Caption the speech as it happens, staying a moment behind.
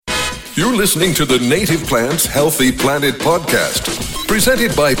You're listening to the Native Plants Healthy Planet podcast,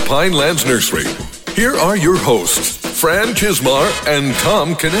 presented by Pinelands Nursery. Here are your hosts, Fran Chismar and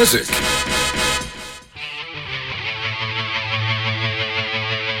Tom Knezick.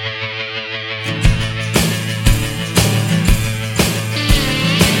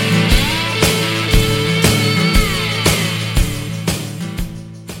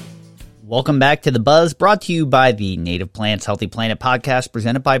 Welcome back to The Buzz, brought to you by the Native Plants Healthy Planet podcast,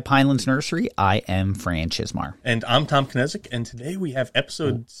 presented by Pinelands Nursery. I am Fran Chismar. And I'm Tom Knezick, and today we have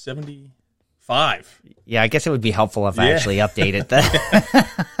episode 75. Yeah, I guess it would be helpful if I actually updated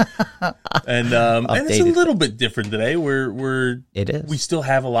that. And it's a little bit different today. It is. We still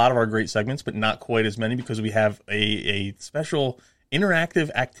have a lot of our great segments, but not quite as many because we have a special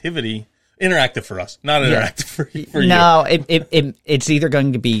interactive activity. Interactive for us, not interactive for you. No, it's either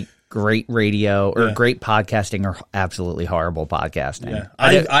going to be great radio or great podcasting or absolutely horrible podcasting. Yeah,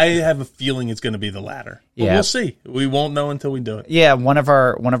 I have a feeling it's going to be the latter. But we'll see. We won't know until we do it. Yeah, one of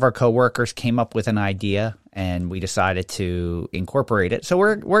our coworkers came up with an idea, and we decided to incorporate it. So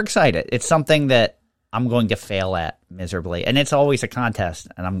we're excited. It's something that I'm going to fail at miserably, and it's always a contest,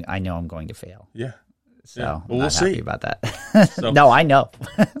 and I know I'm going to fail. Yeah. So well, I'm not happy about that. So, no, I know.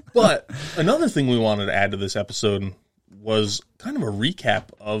 But another thing we wanted to add to this episode was kind of a recap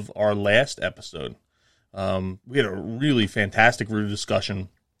of our last episode. We had a really fantastic discussion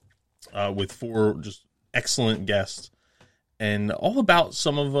with 4 just excellent guests, and all about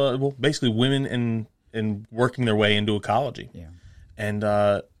some of basically women and working their way into ecology. Yeah, and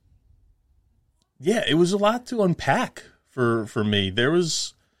it was a lot to unpack for me. There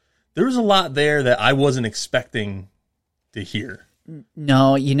was a lot there that I wasn't expecting to hear.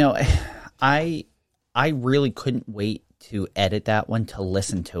 No, I really couldn't wait to edit that one, to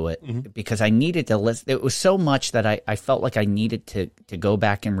listen to it, because I needed to listen. It was so much that I felt like I needed to go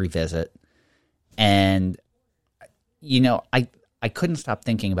back and revisit. And, I couldn't stop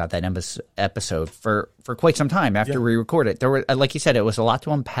thinking about that episode for quite some time after we recorded. There were, like you said, it was a lot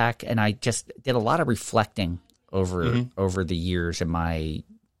to unpack, and I just did a lot of reflecting over the years in my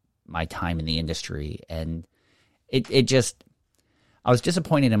time in the industry. And it just, I was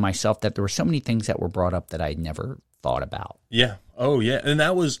disappointed in myself that there were so many things that were brought up that I'd never thought about. Yeah. Oh, yeah. And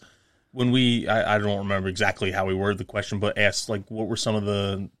that was when I don't remember exactly how we worded the question, but asked, like, what were some of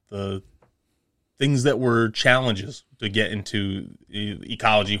the things that were challenges to get into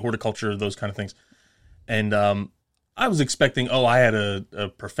ecology, horticulture, those kind of things. And I was expecting, I had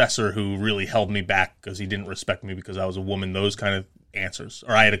a professor who really held me back because he didn't respect me because I was a woman, those kind of answers.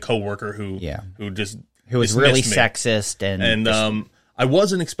 Or I had a coworker who was really sexist. And I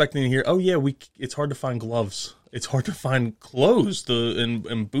wasn't expecting to hear, it's hard to find gloves. It's hard to find clothes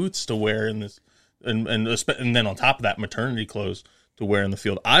and boots to wear in this, and then on top of that, maternity clothes to wear in the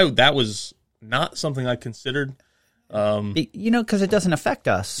field. That was not something I considered. Because it doesn't affect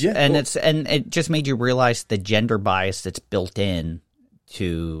us. Yeah, and it just made you realize the gender bias that's built in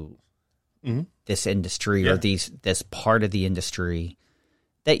to this industry or this part of the industry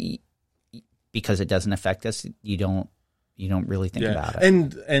that because it doesn't affect us, you don't really think about it.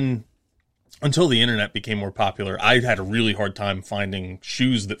 And until the internet became more popular, I had a really hard time finding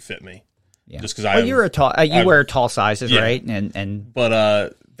shoes that fit me. Yeah. Just because you wear tall sizes, right?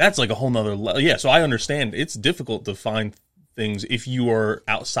 But that's like a whole nother level. Yeah, so I understand it's difficult to find things if you are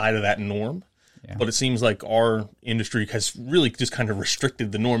outside of that norm. Yeah. But it seems like our industry has really just kind of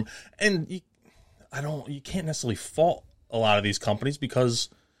restricted the norm, and you can't necessarily fault a lot of these companies because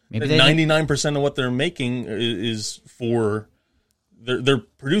 99% of what they're making is for they're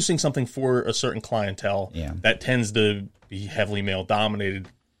producing something for a certain clientele that tends to be heavily male dominated.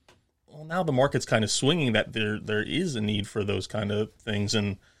 Well, now the market's kind of swinging that there is a need for those kind of things,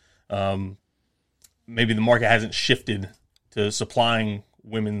 and maybe the market hasn't shifted to supplying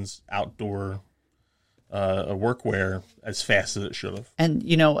women's outdoor workwear as fast as it should have. And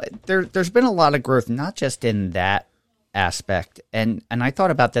there's been a lot of growth, not just in that aspect. And I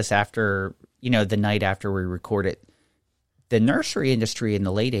thought about this after the night after we recorded. The nursery industry in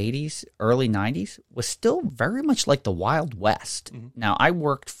the late 80s, early 90s was still very much like the Wild West. Mm-hmm. Now, I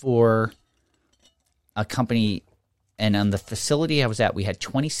worked for a company, and on the facility I was at, we had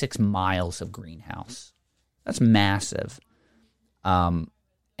 26 miles of greenhouse. That's massive. And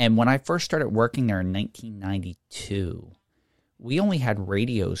when I first started working there in 1992, we only had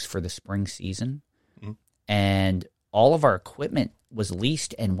radios for the spring season, and all of our equipment was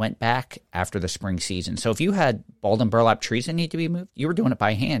leased and went back after the spring season. So if you had bald and burlap trees that need to be moved, you were doing it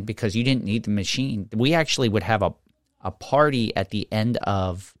by hand because you didn't need the machine. We actually would have a party at the end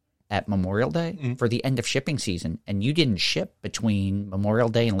of at Memorial Day for the end of shipping season, and you didn't ship between Memorial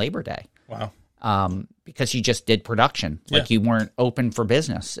Day and Labor Day. Wow. Because you just did production, like you weren't open for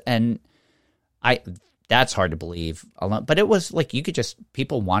business. And that's hard to believe. But it was like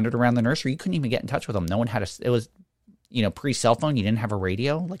people wandered around the nursery. You couldn't even get in touch with them. No one had it was, pre-cell phone. You didn't have a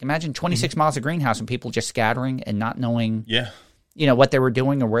radio. Like imagine 26 miles of greenhouse and people just scattering and not knowing, what they were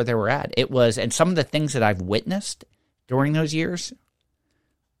doing or where they were at. It was, and some of the things that I've witnessed during those years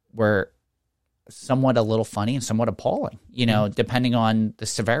were somewhat a little funny and somewhat appalling, depending on the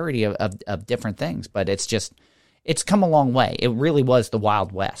severity of different things. But it's come a long way. It really was the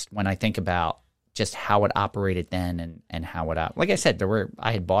Wild West when I think about just how it operated then and how it like I said,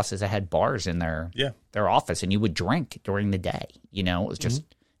 I had bosses that had bars in their office and you would drink during the day, it was just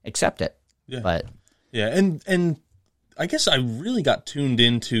accept it. Yeah. But and I guess I really got tuned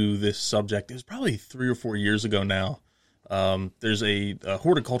into this subject. It was probably 3 or 4 years ago now. There's a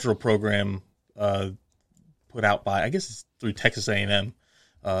horticultural program put out by, I guess it's through Texas A&M,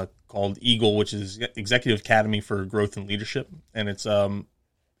 called EAGLE, which is Executive Academy for Growth and Leadership. And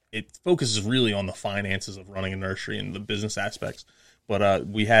it focuses really on the finances of running a nursery and the business aspects. But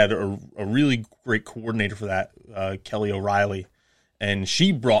we had a really great coordinator for that, Kelly O'Reilly, and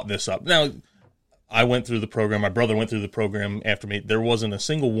she brought this up. Now, I went through the program. My brother went through the program after me. There wasn't a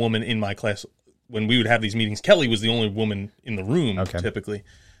single woman in my class when we would have these meetings. Kelly was the only woman in the room, typically.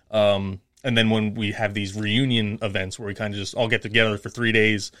 And then when we have these reunion events where we kind of just all get together for 3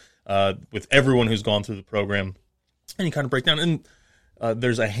 days with everyone who's gone through the program, and you kind of break down. And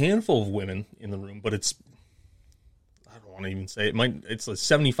there's a handful of women in the room, but I don't want to even say it. It's a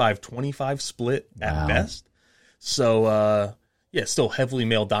 75-25 split at best. So, still heavily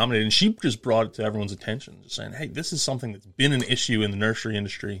male dominated. And she just brought it to everyone's attention, just saying, hey, this is something that's been an issue in the nursery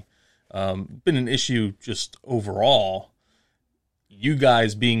industry, been an issue just overall. You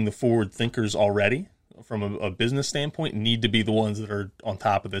guys being the forward thinkers already from a business standpoint need to be the ones that are on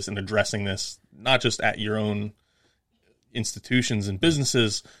top of this and addressing this, not just at your own institutions and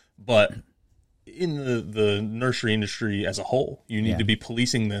businesses, but in the nursery industry as a whole. You need to be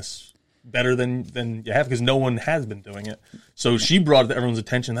policing this better than you have, because no one has been doing it. So she brought it to everyone's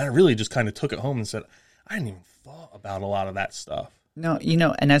attention. That really just kind of took it home and said, I hadn't even thought about a lot of that stuff. No,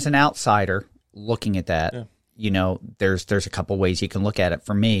 and as an outsider looking at that, there's a couple ways you can look at it.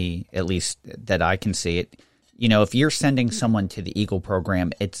 For me, at least, that I can see it. If you're sending someone to the EAGLE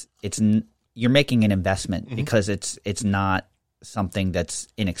program, you're making an investment because it's not something that's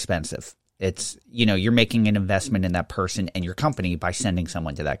inexpensive. It's, you're making an investment in that person and your company by sending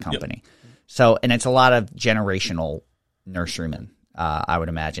someone to that company. Yep. So, and it's a lot of generational nurserymen, I would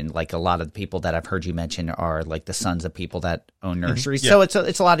imagine. Like a lot of the people that I've heard you mention are like the sons of people that own nurseries. So it's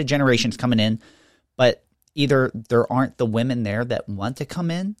a lot of generations coming in, but either there aren't the women there that want to come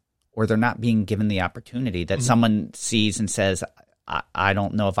in, or they're not being given the opportunity that someone sees and says, I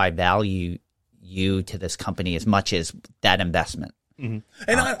don't know if I value you to this company as much as that investment. And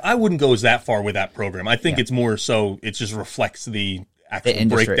I wouldn't go as that far with that program. I think it's more so it just reflects the actual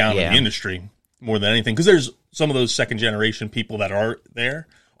breakdown of the industry more than anything. Because there's some of those second generation people that are there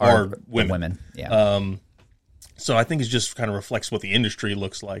are women. So I think it just kind of reflects what the industry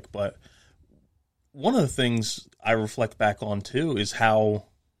looks like. But one of the things I reflect back on too is how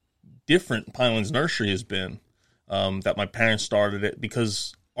different Pinelands Nursery has been. That my parents started it,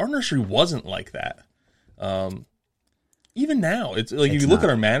 because our nursery wasn't like that. Even now, it's like if you look at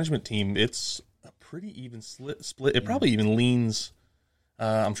our management team, it's a pretty even split. It probably even leans.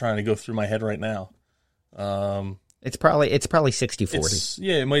 I'm trying to go through my head right now. It's probably 60-40.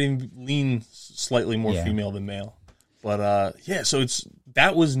 It might even lean slightly more female than male. But so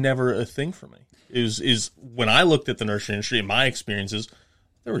that was never a thing for me. Is when I looked at the nursery industry, in my experiences,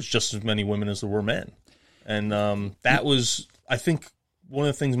 there was just as many women as there were men. And that was, I think, one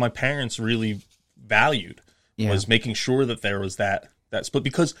of the things my parents really valued was making sure that there was that split,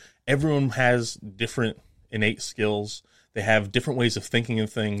 because everyone has different innate skills. They have different ways of thinking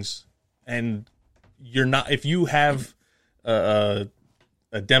of things. And if you have a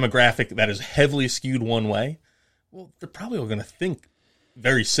demographic that is heavily skewed one way, well, they're probably all going to think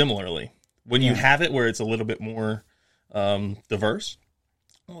very similarly. When you have it where it's a little bit more diverse,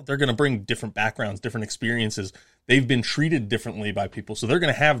 well, they're going to bring different backgrounds, different experiences. They've been treated differently by people, so they're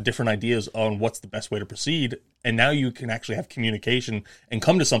going to have different ideas on what's the best way to proceed. And now you can actually have communication and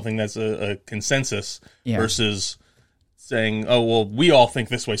come to something that's a consensus versus saying, oh, well, we all think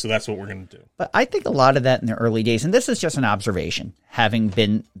this way, so that's what we're going to do. But I think a lot of that in the early days, and this is just an observation, having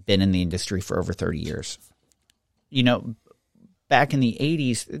been in the industry for over 30 years, back in the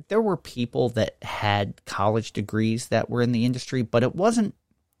 80s, there were people that had college degrees that were in the industry, but it wasn't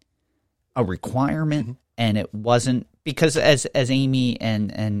a requirement, and it wasn't because as Amy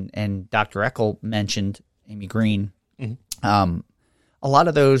and Dr. Eckel mentioned, Amy Green, a lot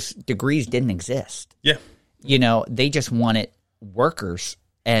of those degrees didn't exist. Yeah. They just wanted workers.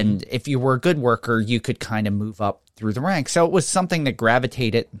 And if you were a good worker, you could kind of move up through the ranks. So it was something that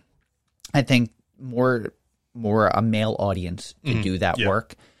gravitated, I think, more a male audience to do that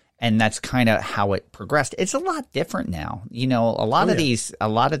work. And that's kind of how it progressed. It's a lot different now. A lot of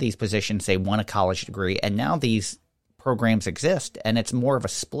these positions, they want a college degree, and now these programs exist, and it's more of a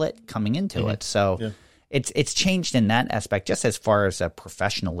split coming into it. So it's changed in that aspect, just as far as a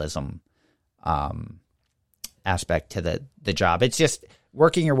professionalism aspect to the job. It's just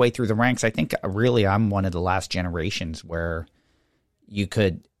working your way through the ranks. I think really I'm one of the last generations where you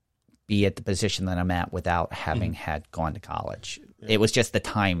could be at the position that I'm at without having had gone to college. It was just the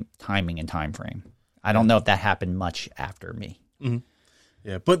timing and time frame. I don't know if that happened much after me.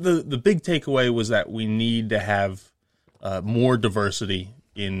 Yeah, but the big takeaway was that we need to have more diversity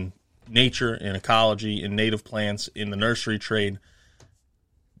in nature, in ecology, in native plants, in the nursery trade,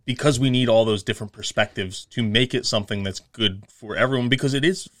 because we need all those different perspectives to make it something that's good for everyone, because it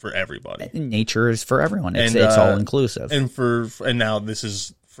is for everybody. Nature is for everyone. It's all inclusive. And now this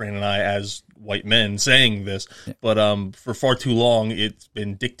is Fran and I as white men saying this, but for far too long it's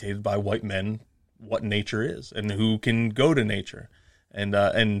been dictated by white men what nature is and who can go to nature.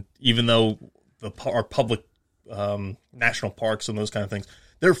 And even though our public national parks and those kind of things,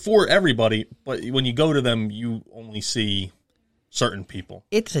 they're for everybody, but when you go to them, you only see certain people.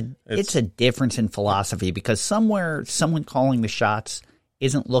 It's a difference in philosophy, because somewhere someone calling the shots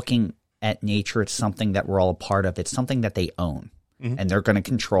isn't looking at nature. It's something that we're all a part of. It's something that they own, and they're going to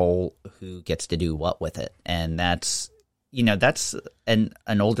control who gets to do what with it. And that's an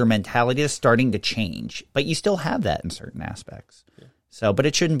older mentality that's starting to change, but you still have that in certain aspects. Yeah. So, but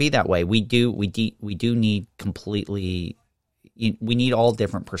it shouldn't be that way. We do need completely. We need all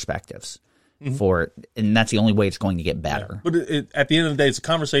different perspectives for it, and that's the only way it's going to get better. Yeah. But at the end of the day, it's a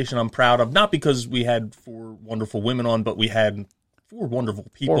conversation I'm proud of, not because we had 4 wonderful women on, but we had 4 wonderful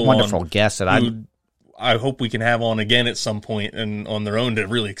people 4 wonderful guests that I hope we can have on again at some point and on their own to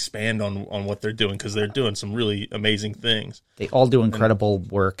really expand on what they're doing, because they're doing some really amazing things. They all do incredible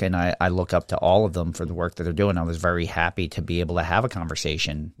work, and I look up to all of them for the work that they're doing. I was very happy to be able to have a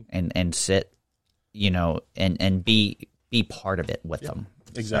conversation and sit, and be part of it with them.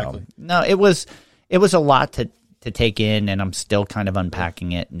 Exactly. So, no, it was a lot to take in, and I'm still kind of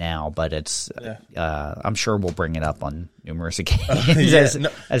unpacking it now, but it's I'm sure we'll bring it up on numerous occasions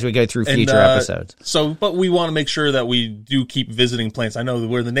as we go through future episodes. But we want to make sure that we do keep visiting plants. I know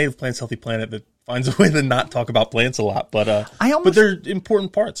we're the Native Plants Healthy Planet that finds a way to not talk about plants a lot, but they're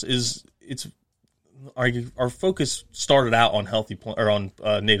important parts. Our focus started out on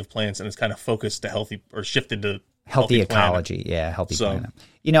on native plants, and it's kind of focused to healthy, or shifted to healthy ecology. Yeah, healthy planet.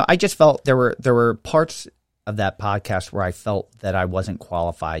 I just felt there were parts of that podcast where I felt that I wasn't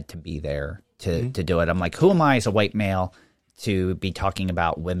qualified to be there to do it. I'm like, who am I as a white male to be talking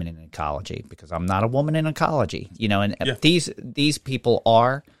about women in ecology? Because I'm not a woman in ecology, these people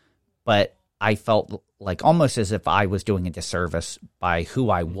are, but I felt like almost as if I was doing a disservice by who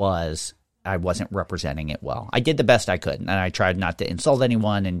I wasn't representing it well. I did the best I could, and I tried not to insult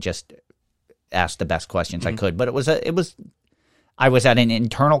anyone and just ask the best questions I could. But I was at an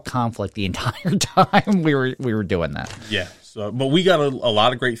internal conflict the entire time we were doing that. Yeah. So, but we got a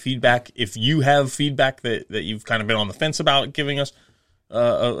lot of great feedback. If you have feedback that you've kind of been on the fence about giving us,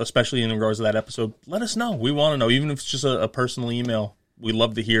 especially in regards to that episode, let us know. We want to know, even if it's just a personal email. We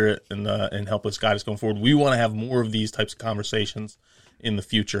love to hear it and help us guide us going forward. We want to have more of these types of conversations in the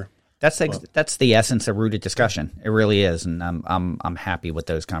future. That's the essence of Rooted Discussion. It really is, and I'm happy with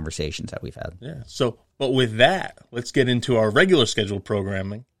those conversations that we've had. Yeah. So, but with that, let's get into our regular scheduled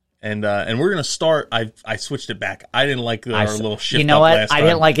programming, and we're gonna start. I switched it back. I didn't like our little shift. You know what? Last time. I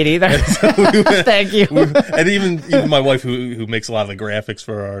didn't like it either. Thank you. And even my wife, who makes a lot of the graphics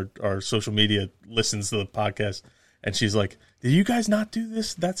for our social media, listens to the podcast, and she's like, "Did you guys not do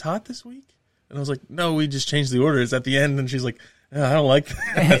this? That's hot this week?" And I was like, "No, we just changed the order. It's at the end." And she's like, I don't like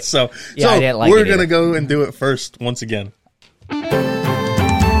that. So I didn't like we're going to go and do it first once again. It's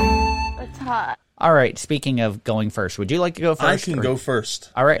hot. All right. Speaking of going first, would you like to go first? I can go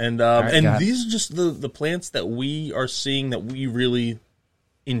first. All right. And these are just the plants that we are seeing that we really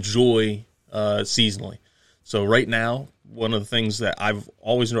enjoy seasonally. So right now, one of the things that I've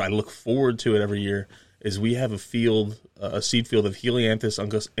always known, I look forward to it every year, is we have a seed field of Helianthus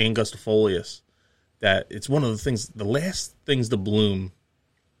angustifolius. That it's one of the last things to bloom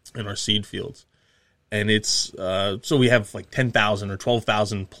in our seed fields. And it's so we have like 10,000 or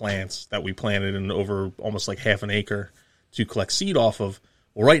 12,000 plants that we planted in over almost like half an acre to collect seed off of.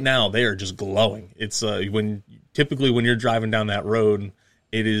 Well, right now they are just glowing. It's typically when you're driving down that road,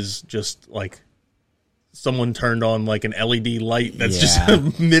 it is just like someone turned on like an LED light that's just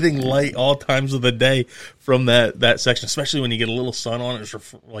emitting light all times of the day from that section, especially when you get a little sun on it.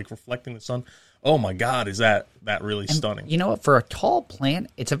 It's like reflecting the sun. Oh my God, is that really stunning? You know what? For a tall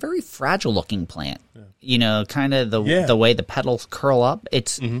plant, it's a very fragile looking plant. Yeah. You know, kind of the way the petals curl up.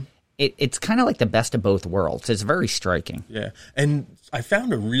 It's it's kind of like the best of both worlds. It's very striking. Yeah, and I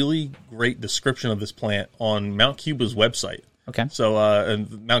found a really great description of this plant on Mount Cuba's website. Okay. So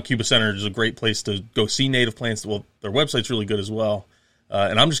and Mount Cuba Center is a great place to go see native plants. Well, their website's really good as well.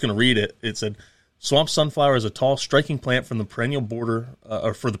 And I'm just going to read it. It said, swamp sunflower is a tall, striking plant from the perennial border,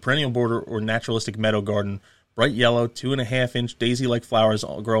 or naturalistic meadow garden. Bright yellow, 2.5-inch daisy-like flowers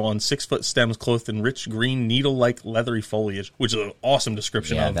grow on 6-foot stems clothed in rich green, needle-like, leathery foliage, which is an awesome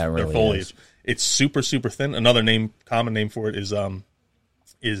description of their foliage. Is. It's super, super thin. Another common name for it is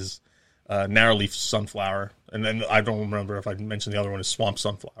narrowleaf sunflower, and then I don't remember if I mentioned the other one is swamp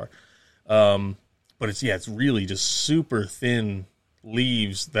sunflower. But it's really just super thin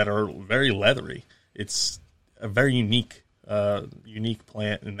leaves that are very leathery. It's a very unique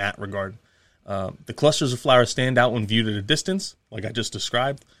plant in that regard. The clusters of flowers stand out when viewed at a distance, like I just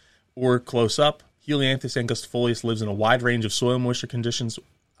described, or close up. Helianthus angustifolius lives in a wide range of soil moisture conditions.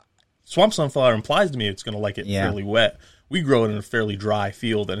 Swamp sunflower implies to me it's going to like it fairly wet. We grow it in a fairly dry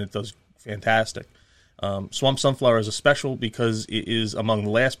field, and it does fantastic. Swamp sunflower is a special because it is among the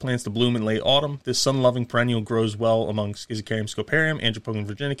last plants to bloom in late autumn. This sun-loving perennial grows well among Schizocarium scoparium, Andropogon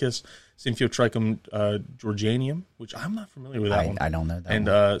virginicus, Symphyotrichum georgianum, which I'm not familiar with that one. I don't know that and,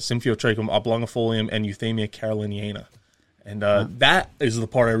 one. And Symphyotrichum oblongifolium and Euthymia caroliniana. And that is the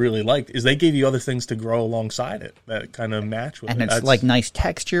part I really liked, is they gave you other things to grow alongside it that kind of match with it. And it's like nice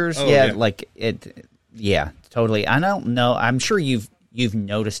textures. Like it. Yeah, totally. I don't know. I'm sure you've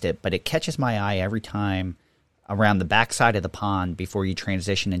noticed it, but it catches my eye every time around the back side of the pond before you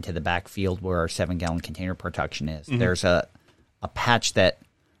transition into the back field where our 7-gallon container production is. Mm-hmm. There's a patch that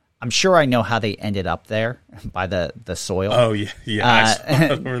I'm sure I know how they ended up there by the soil. Oh, yeah. I saw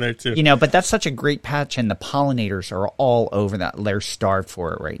it over there, too. You know, but that's such a great patch, and the pollinators are all over that. They're starved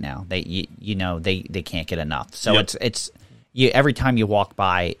for it right now. They can't get enough. So it's every time you walk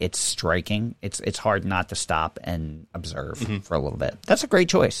by, it's striking. It's hard not to stop and observe for a little bit. That's a great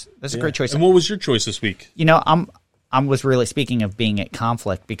choice. That's a great choice. And what was your choice this week? You know, I was really, speaking of being at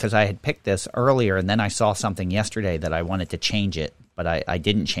conflict, because I had picked this earlier, and then I saw something yesterday that I wanted to change it, but I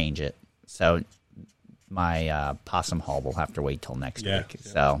didn't change it. So my possum haul will have to wait till next week. Yeah.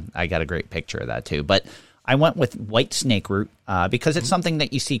 So I got a great picture of that too. But I went with white snake root because it's something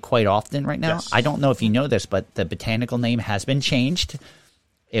that you see quite often right now. Yes. I don't know if you know this, but the botanical name has been changed.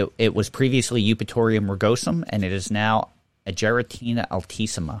 It was previously Eupatorium rugosum, and it is now Ageratina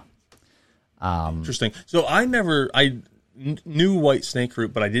altissima. Interesting. So I knew white snake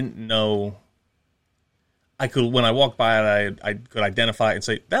root, but I didn't know. When I walked by it, I could identify it and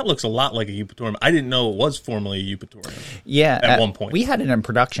say, that looks a lot like a Eupatorium. I didn't know it was formerly a Eupatorium. Yeah. At one point. We had it in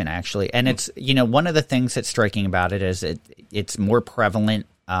production, actually. And it's, one of the things that's striking about it is it's more prevalent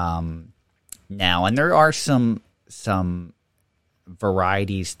now. And there are some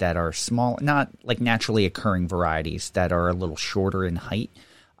varieties that are small, not like naturally occurring varieties that are a little shorter in height.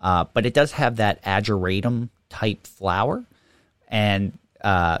 But it does have that ageratum type flower. And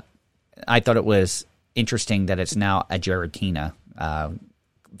I thought it was interesting that it's now Ageratina,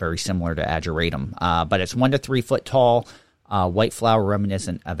 very similar to Ageratum. But it's 1 to 3 foot tall, white flower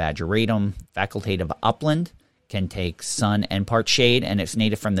reminiscent of Ageratum, facultative upland, can take sun and part shade, and it's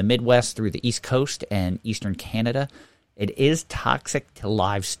native from the Midwest through the East Coast and Eastern Canada. It is toxic to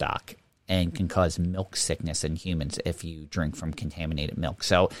livestock and can cause milk sickness in humans if you drink from contaminated milk.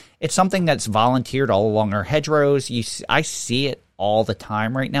 So it's something that's volunteered all along our hedgerows. I see it all the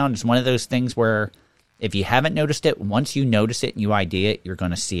time right now, and it's one of those things where if you haven't noticed it, once you notice it and you ID it, you're going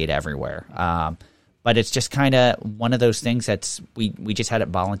to see it everywhere. But it's just kind of one of those things that's we just had it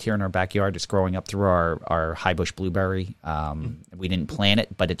volunteer in our backyard. It's growing up through our high bush blueberry. We didn't plant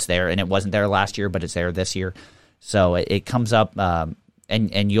it, but it's there, and it wasn't there last year, but it's there this year. So it comes up,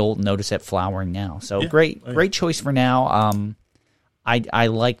 and you'll notice it flowering now. So great choice for now. I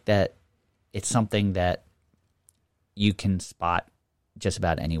like that it's something that you can spot just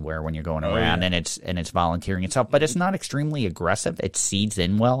about anywhere when you're going around, and it's volunteering itself. But it's not extremely aggressive. It seeds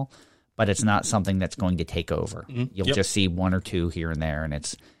in well, but it's not something that's going to take over. You'll just see 1 or 2 here and there, and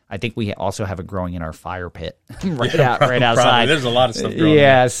it's. I think we also have it growing in our fire pit right outside. There's a lot of stuff growing.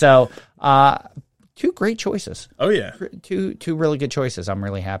 Yeah, so 2 two great choices. Oh yeah, two really good choices. I'm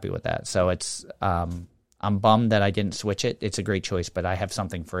really happy with that. So it's I'm bummed that I didn't switch it. It's a great choice, but I have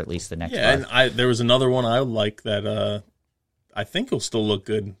something for at least the next. Yeah, and there was another one I like that I think will still look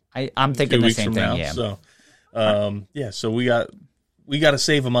good. I'm thinking the same thing. Now, yeah. So so we got to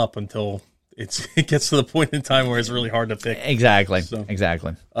save them up until it gets to the point in time where it's really hard to pick. Exactly. So,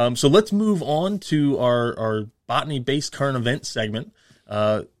 exactly. So let's move on to our botany-based current event segment.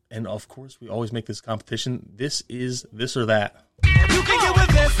 And of course, we always make this competition. This is this or that. You can get with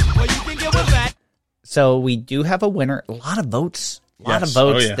this, or you can get with that. So we do have a winner. A lot of votes.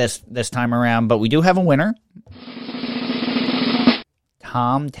 This time around, but we do have a winner.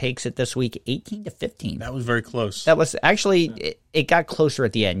 Tom takes it this week, 18-15. That was very close. That was actually it got closer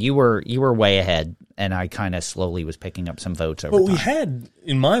at the end. You were way ahead, and I kind of slowly was picking up some votes over time. We had,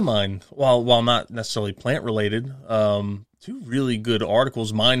 in my mind, while not necessarily plant related, two really good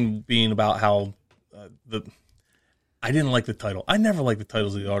articles. Mine being about how I didn't like the title. I never like the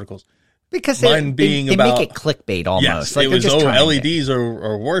titles of the articles. Because they make it clickbait almost. Yes, like it was, LEDs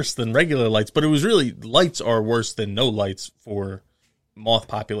are worse than regular lights, but it was really, lights are worse than no lights for moth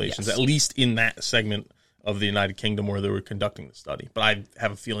populations, at least in that segment of the United Kingdom where they were conducting the study. But I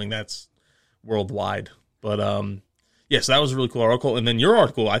have a feeling that's worldwide. But, so that was a really cool article. And then your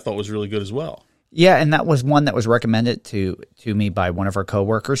article I thought was really good as well. Yeah, and that was one that was recommended to me by one of our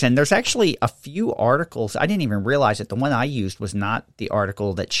coworkers. And there's actually a few articles. I didn't even realize it. The one I used was not the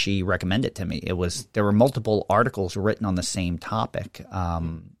article that she recommended to me. There were multiple articles written on the same topic.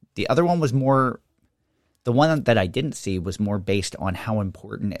 The other one was more, the one that I didn't see was more based on how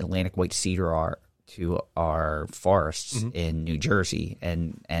important Atlantic white cedar are to our forests in New Jersey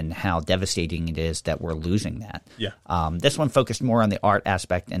and how devastating it is that we're losing that. Yeah. This one focused more on the art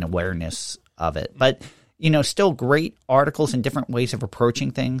aspect and awareness of it, but still great articles and different ways of approaching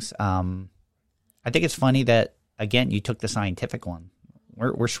things. I think it's funny that again you took the scientific one.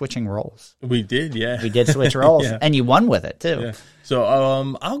 We're switching roles. We did, yeah. We did switch roles, and you won with it too. Yeah. So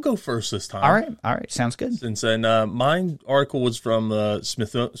I'll go first this time. All right, sounds good. Since then, my article was from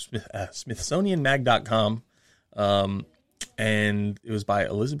SmithsonianMag.com, and it was by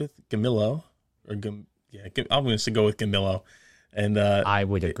Elizabeth Gamillo. I'm going to go with Gamillo. And I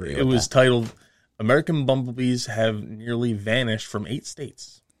would agree. It was titled "American Bumblebees Have Nearly Vanished from 8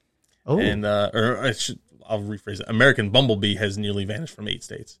 States." Oh, and I'll rephrase it. American bumblebee has nearly vanished from 8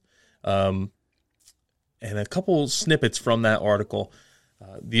 states. And a couple snippets from that article.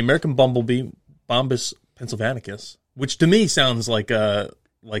 The American bumblebee, Bombus pennsylvanicus, which to me sounds like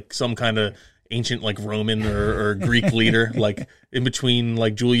some kind of ancient Roman or Greek leader, like in between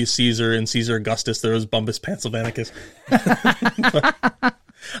Julius Caesar and Caesar Augustus, there was Bombus pennsylvanicus. I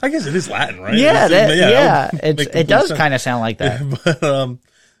guess it is Latin, right? It does kind of sound like that. But,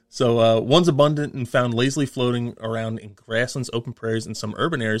 So one's abundant and found lazily floating around in grasslands, open prairies, and some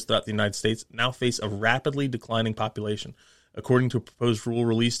urban areas throughout the United States now face a rapidly declining population. According to a proposed rule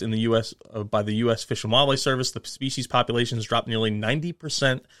released in the U.S. By the U.S. Fish and Wildlife Service, the species population has dropped nearly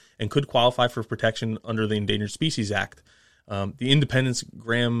 90% and could qualify for protection under the Endangered Species Act. The Independent's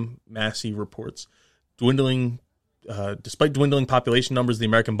Graham Massey reports, despite dwindling population numbers, the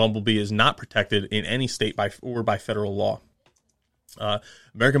American bumblebee is not protected in any state by federal law.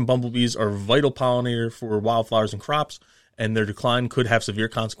 American bumblebees are a vital pollinator for wildflowers and crops, and their decline could have severe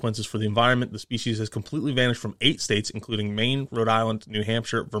consequences for the environment. The species has completely vanished from 8 states, including Maine, Rhode Island, New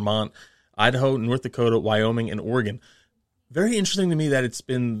Hampshire, Vermont, Idaho, North Dakota, Wyoming, and Oregon. Very interesting to me that it's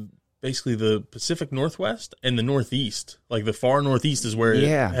been basically the Pacific Northwest and the Northeast. The far Northeast is where it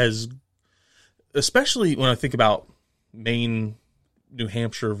has, especially when I think about Maine, New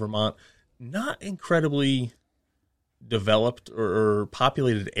Hampshire, Vermont, not incredibly developed or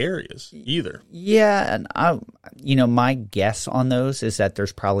populated areas either. Yeah, and my guess on those is that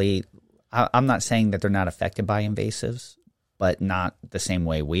there's probably, I'm not saying that they're not affected by invasives, but not the same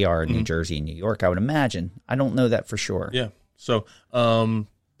way we are in New Jersey and New York, I would imagine. I don't know that for sure. Yeah. So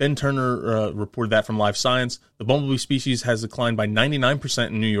Ben Turner reported that from Live Science. The bumblebee species has declined by 99%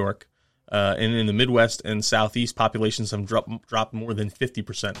 in New York, and in the Midwest and Southeast, populations have dropped more than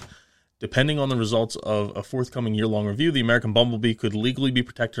 50%. Depending on the results of a forthcoming year-long review, the American bumblebee could legally be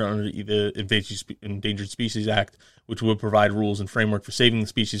protected under the Endangered Species Act, which would provide rules and framework for saving the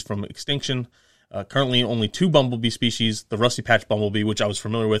species from extinction. Currently, only 2 bumblebee species, the rusty patch bumblebee, which I was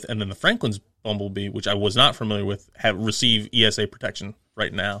familiar with, and then the Franklin's bumblebee, which I was not familiar with, receive ESA protection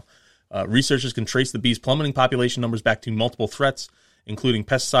right now. Researchers can trace the bee's plummeting population numbers back to multiple threats, including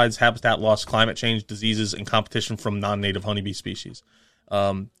pesticides, habitat loss, climate change, diseases, and competition from non-native honeybee species.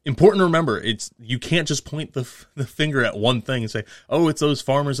 Important to remember, you can't just point the finger at one thing and say, oh, it's those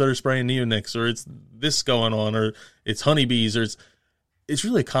farmers that are spraying neonics, or it's this going on, or it's honeybees, or it's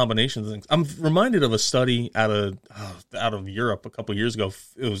really a combination of things. I'm reminded of a study out of Europe a couple of years ago.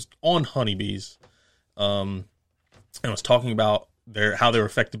 It was on honeybees, and it was talking about how they were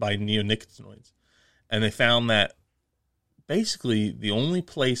affected by neonicotinoids. And they found that basically the only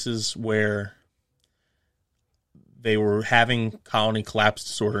places where they were having colony collapse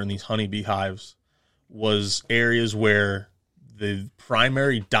disorder in these honeybee hives was areas where the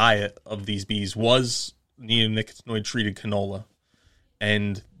primary diet of these bees was neonicotinoid-treated canola,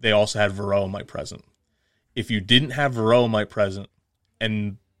 and they also had varroa mite present. If you didn't have varroa mite present,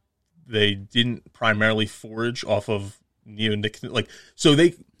 and they didn't primarily forage off of neonicotinoid, so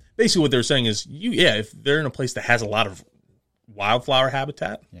they basically what they're saying is, if they're in a place that has a lot of wildflower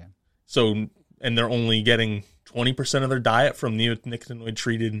habitat, so and they're only getting 20% of their diet from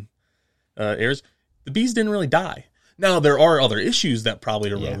neonicotinoid-treated areas, the bees didn't really die. Now, there are other issues that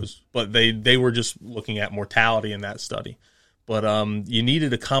probably arose, but they were just looking at mortality in that study. But you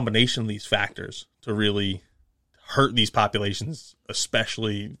needed a combination of these factors to really hurt these populations,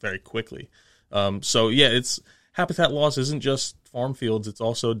 especially very quickly. It's habitat loss isn't just farm fields; it's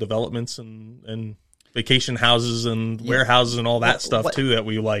also developments and vacation houses and warehouses and all that stuff too that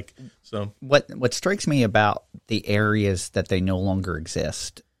we like. So what strikes me about the areas that they no longer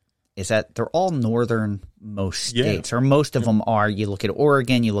exist is that they're all northernmost states, or most of them are. You look at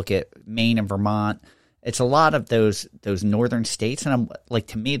Oregon, you look at Maine and Vermont. It's a lot of those northern states, and I'm like,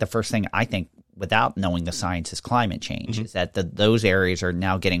 to me, the first thing I think, without knowing the science, is climate change. Is that those areas are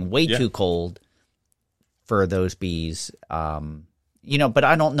now getting way too cold for those bees. But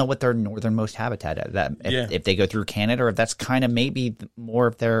I don't know what their northernmost habitat is. If they go through Canada, or if that's kind of maybe more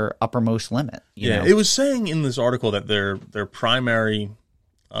of their uppermost limit. You know? It was saying in this article that their primary,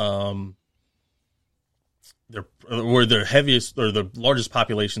 where their heaviest or the largest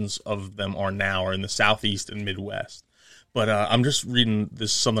populations of them are now are in the Southeast and Midwest. But I'm just reading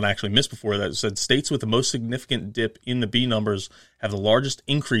this, something I actually missed before, that said states with the most significant dip in the bee numbers have the largest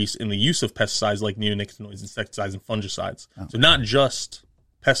increase in the use of pesticides like neonicotinoids, insecticides, and fungicides. So not just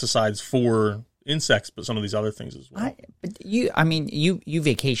pesticides for insects, but some of these other things as well. You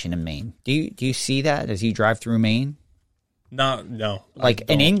vacation in Maine. Do you see that as you drive through Maine? No. Like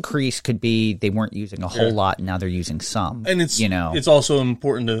an increase could be they weren't using a whole lot, and now they're using some. And it's also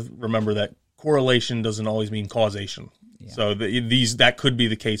important to remember that correlation doesn't always mean causation. Yeah. So that could be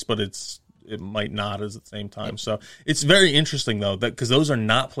the case, but it might not at the same time. So it's very interesting though, because those are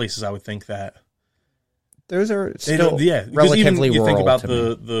not places I would think that those are still relatively rural. You think about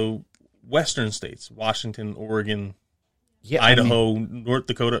the western states, Washington, Oregon, Idaho, North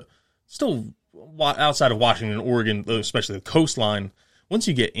Dakota, still outside of Washington, Oregon, especially the coastline. Once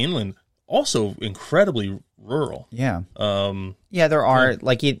you get inland, also incredibly rural. Yeah. There are,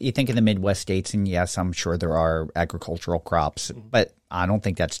 like you think of the Midwest states, and yes, I'm sure there are agricultural crops, but I don't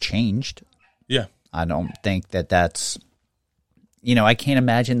think that's changed. Yeah. I don't think that's, I can't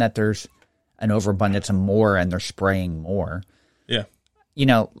imagine that there's an overabundance of more and they're spraying more. Yeah.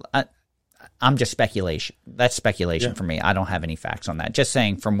 I'm just speculation. That's speculation for me. I don't have any facts on that. Just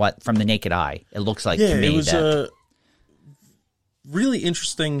saying from the naked eye, it looks like to me it was really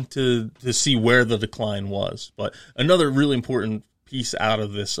interesting to see where the decline was. But another really important piece out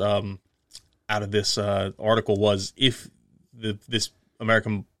of this article was, if this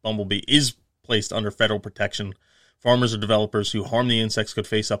American bumblebee is placed under federal protection, farmers or developers who harm the insects could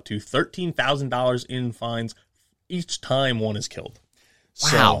face up to $13,000 in fines each time one is killed. Wow.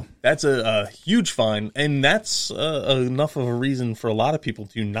 So that's a huge fine, and that's enough of a reason for a lot of people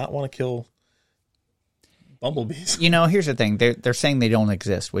to not want to kill bumblebees. Here's the thing. They're saying they don't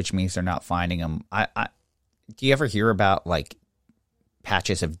exist, which means they're not finding them. Do you ever hear about, like,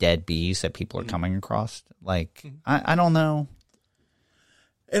 patches of dead bees that people are coming across? Like, I don't know.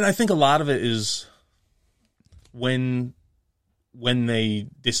 And I think a lot of it is when they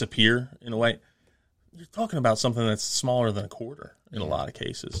disappear, in a way, you're talking about something that's smaller than a quarter in a lot of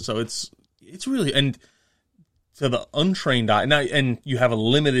cases. So it's really, and to the untrained eye, and you have a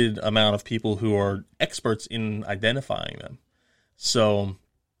limited amount of people who are experts in identifying them. So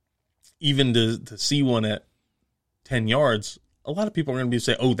even to see one at 10 yards, a lot of people are going to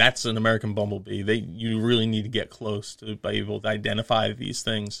say, oh, that's an American bumblebee. You really need to get close to be able to identify these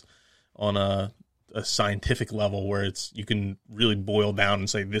things on a scientific level, where you can really boil down and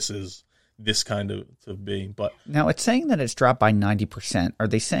say this is this kind of bee. But now it's saying that it's dropped by 90%. Are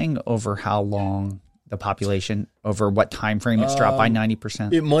they saying over how long the population, over what time frame it's dropped by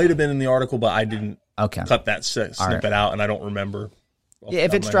 90%? It might have been in the article, but I didn't cut that snippet out, and I don't remember. Yeah,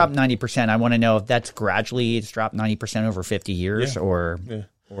 if it's dropped 90%, I want to know if that's gradually it's dropped 90% over 50 years or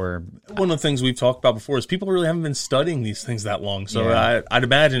one of the things we've talked about before is people really haven't been studying these things that long. So I'd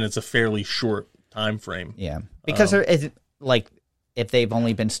imagine it's a fairly short time frame. Yeah, because there is, like, if they've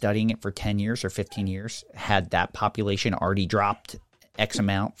only been studying it for 10 years or 15 years, had that population already dropped X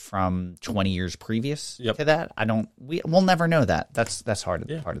amount from 20 years previous to that? We'll never know that. That's part of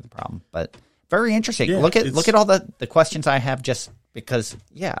the problem. But very interesting. Yeah, look at all the questions I have just because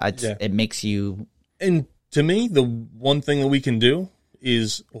it makes you. And to me, the one thing that we can do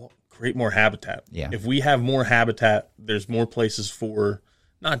is create more habitat. Yeah. If we have more habitat, there's more places for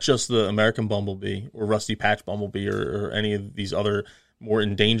not just the American bumblebee or rusty patch bumblebee or any of these other more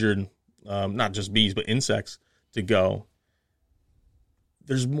endangered, not just bees, but insects to go.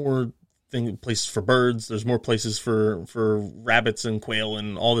 There's more places for birds. There's more places for rabbits and quail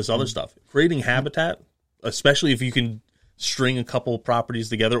and all this other stuff. Creating habitat, especially if you can string a couple properties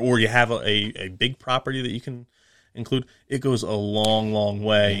together or you have a big property that you can include, it goes a long, long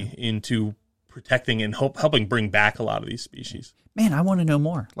way into protecting and helping bring back a lot of these species. Man, I want to know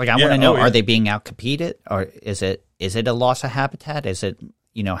more. Like, I want to know, are they being out-competed? Or is it a loss of habitat? Is it,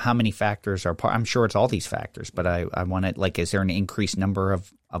 how many factors are part? I'm sure it's all these factors, but I want to, like, is there an increased number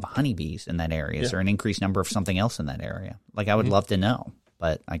of honeybees in that area? Is there an increased number of something else in that area? Like, I would love to know,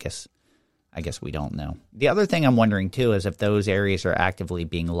 but I guess we don't know. The other thing I'm wondering, too, is if those areas are actively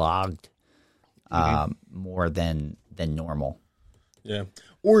being logged more than normal. Yeah.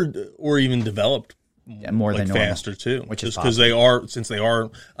 Or even developed more than normal. Faster too, which just is because they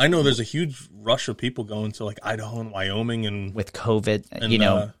are. I know there's a huge rush of people going to like Idaho and Wyoming, and with COVID,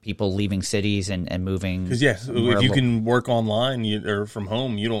 and, people leaving cities and moving. Because if you can work online or from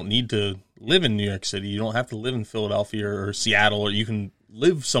home, you don't need to live in New York City. You don't have to live in Philadelphia or Seattle, or you can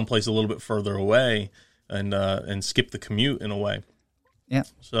live someplace a little bit further away and skip the commute in a way. Yeah,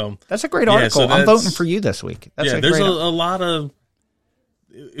 so that's a great article. I'm voting for you this week. There's a lot of.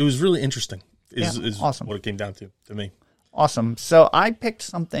 It was really interesting. Is awesome. What it came down to me. Awesome. So I picked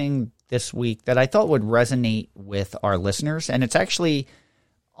something this week that I thought would resonate with our listeners, and it's actually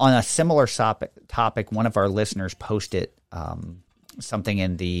on a similar topic. One of our listeners posted something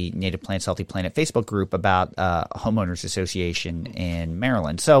in the Native Plants Healthy Planet Facebook group about a homeowners association in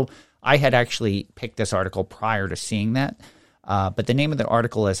Maryland. So I had actually picked this article prior to seeing that, but the name of the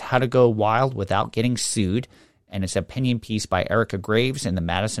article is How to Go Wild Without Getting Sued, and it's an opinion piece by Erica Graves in the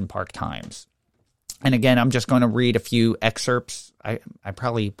Madison Park Times. And again, I'm just going to read a few excerpts. I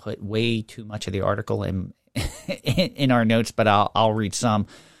probably put way too much of the article in our notes, but I'll read some.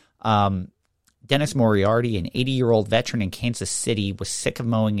 Dennis Moriarty, an 80-year-old veteran in Kansas City, was sick of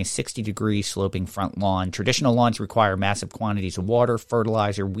mowing a 60-degree sloping front lawn. Traditional lawns require massive quantities of water,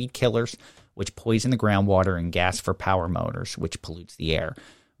 fertilizer, weed killers, which poison the groundwater, and gas for power motors, which pollutes the air.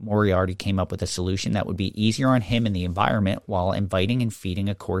 Moriarty came up with a solution that would be easier on him and the environment while inviting and feeding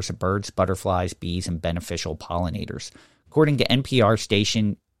a chorus of birds, butterflies, bees, and beneficial pollinators. According to NPR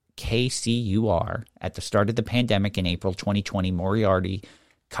station KCUR, at the start of the pandemic in April 2020, Moriarty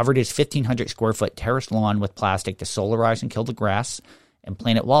covered his 1,500-square-foot terraced lawn with plastic to solarize and kill the grass and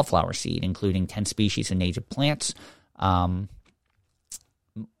planted wildflower seed, including 10 species of native plants.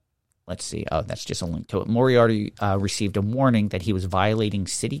 Let's see. Oh, that's just a link to it. Moriarty received a warning that he was violating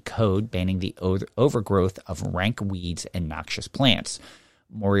city code banning the overgrowth of rank weeds and noxious plants.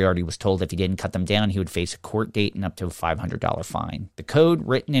 Moriarty was told if he didn't cut them down, he would face a court date and up to a $500 fine. The code,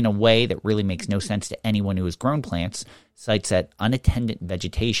 written in a way that really makes no sense to anyone who has grown plants, cites that unattended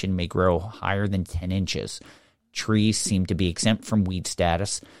vegetation may grow higher than 10 inches. Trees seem to be exempt from weed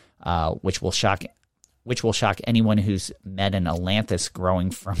status, which will shock anyone who's met an ailanthus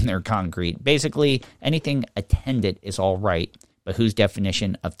growing from their concrete. Basically, anything attended is all right, but whose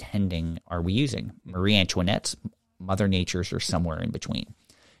definition of tending are we using? Marie Antoinette's, Mother Nature's, or somewhere in between?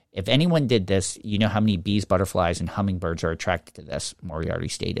 If anyone did this, you know how many bees, butterflies, and hummingbirds are attracted to this, Moriarty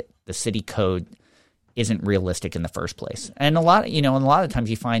stated. The city code isn't realistic in the first place. And a lot of times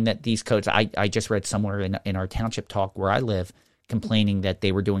you find that these codes, I just read somewhere in our township talk where I live, complaining that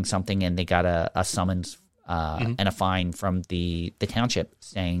they were doing something and they got a summons and a fine from the township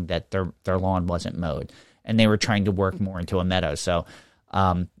saying that their lawn wasn't mowed, and they were trying to work more into a meadow. So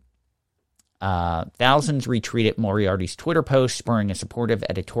thousands retweeted Moriarty's Twitter post, spurring a supportive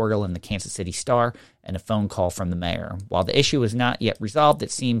editorial in the Kansas City Star and a phone call from the mayor. While the issue is not yet resolved,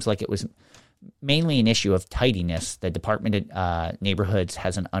 it seems like it was mainly an issue of tidiness. The Department of Neighborhoods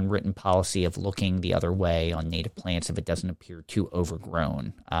has an unwritten policy of looking the other way on native plants if it doesn't appear too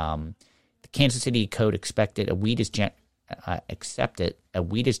overgrown. The Kansas City Code expected a weed is accept it, a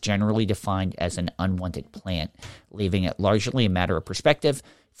weed is generally defined as an unwanted plant, leaving it largely a matter of perspective.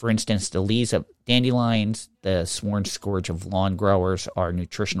 For instance, the leaves of dandelions, the sworn scourge of lawn growers, are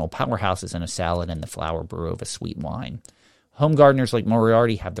nutritional powerhouses in a salad and the flower brew of a sweet wine. Home gardeners like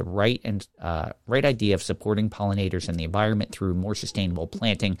Moriarty have the right idea of supporting pollinators and the environment through more sustainable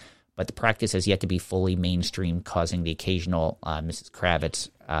planting, but the practice has yet to be fully mainstream, causing the occasional Mrs. Kravitz,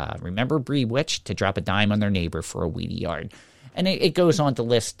 remember Bree Witch, to drop a dime on their neighbor for a weedy yard. And it goes on to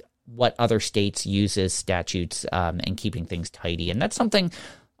list what other states use as statutes in keeping things tidy. And that's something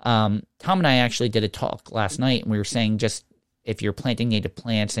Tom and I actually did a talk last night, and we were saying just if you're planting native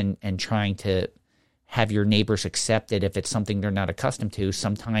plants and trying to have your neighbors accept it, if it's something they're not accustomed to,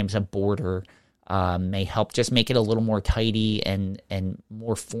 sometimes a border may help just make it a little more tidy and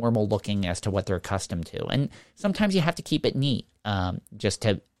more formal looking as to what they're accustomed to. And sometimes you have to keep it neat just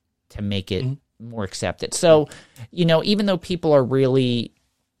to make it more accepted. So, even though people are really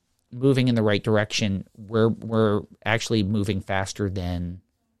moving in the right direction, we're actually moving faster than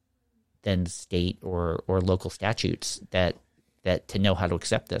state or local statutes that to know how to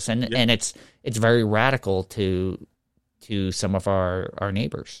accept this. And it's very radical to some of our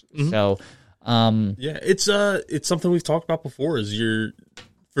neighbors. So it's something we've talked about before, is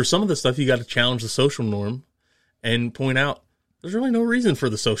for some of the stuff you got to challenge the social norm and point out there's really no reason for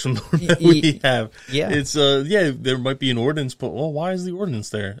the social norm that we have. Yeah. It's there might be an ordinance, but why is the ordinance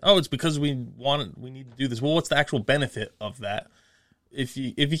there? Oh, it's because we need to do this. Well, what's the actual benefit of that? If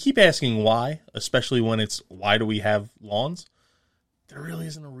you keep asking why, especially when it's why do we have lawns, there really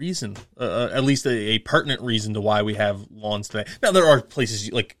isn't a reason, at least a pertinent reason to why we have lawns today. Now, there are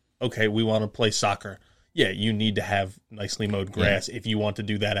places like, okay, we want to play soccer. Yeah, you need to have nicely mowed grass if you want to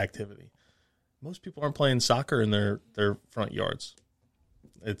do that activity. Most people aren't playing soccer in their front yards.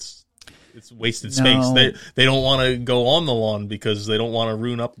 It's wasted space. They don't want to go on the lawn because they don't want to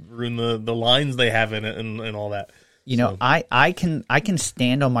ruin the lines they have in it and all that. I can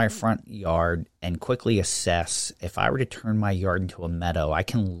stand on my front yard and quickly assess if I were to turn my yard into a meadow. I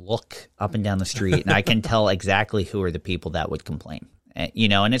can look up and down the street and I can tell exactly who are the people that would complain. And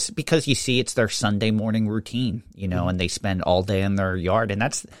it's because it's their Sunday morning routine, and they spend all day in their yard, and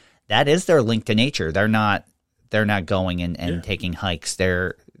that is their link to nature. They're not going and taking hikes.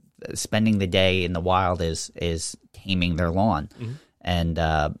 They're spending the day in the wild is taming their lawn. And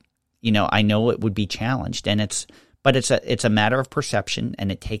I know it would be challenged, and it's a matter of perception,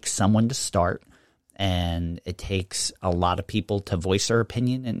 and it takes someone to start, and it takes a lot of people to voice their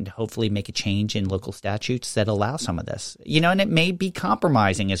opinion and hopefully make a change in local statutes that allow some of this. And it may be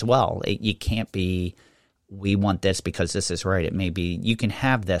compromising as well. You can't be, we want this because this is right. It may be you can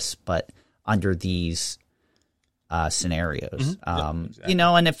have this, but under these scenarios. Exactly.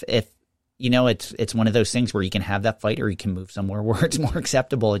 And if it's one of those things where you can have that fight, or you can move somewhere where it's more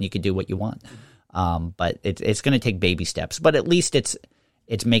acceptable and you can do what you want. But it's going to take baby steps. But at least it's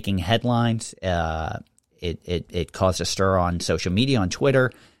making headlines. It caused a stir on social media, on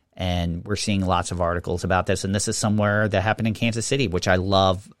Twitter, and we're seeing lots of articles about this. And this is somewhere that happened in Kansas City, which I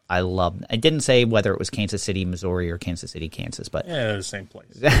love. I didn't say whether it was Kansas City, Missouri, or Kansas City, Kansas, but they're the same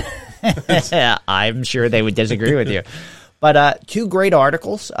place. I'm sure they would disagree with you. But two great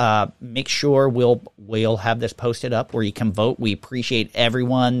articles. Make sure we'll have this posted up where you can vote. We appreciate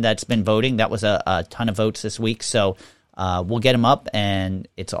everyone that's been voting. That was a ton of votes this week, so we'll get them up. And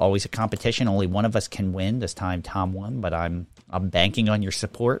it's always a competition. Only one of us can win. This time, Tom won, but I'm banking on your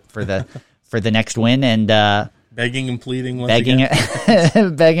support for the next win, and begging and pleading once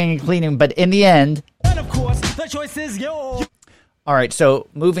again. Begging and pleading. But in the end, and of course, the choice is yours. All right, so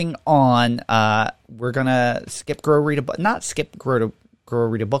moving on, we're gonna skip Grow Read a Book. Not skip Grow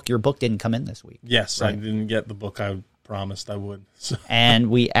Read a Book. Your book didn't come in this week. Yes, right? I didn't get the book I promised I would. So.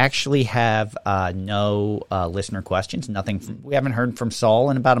 And we actually have no listener questions. Nothing. We haven't heard from Saul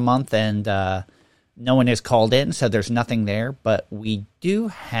in about a month, and no one has called in, so there's nothing there. But we do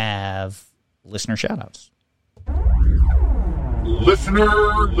have listener shoutouts. Listener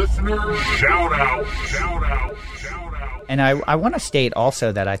shout out. And I want to state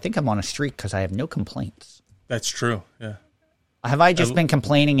also that I think I'm on a streak because I have no complaints. That's true, yeah. Have I just been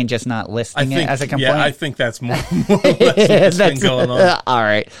complaining and just not listing it as a complaint? Yeah, I think that's more or less what's been going on. All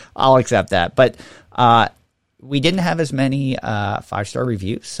right, I'll accept that. But we didn't have as many 5-star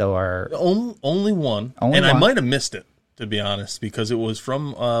reviews, so our... Only one. I might have missed it, to be honest, because it was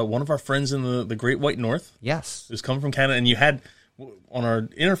from one of our friends in the Great White North. Yes. It was coming from Canada, and you had... On our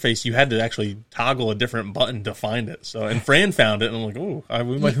interface, you had to actually toggle a different button to find it. So, and Fran found it, and I'm like, "Oh,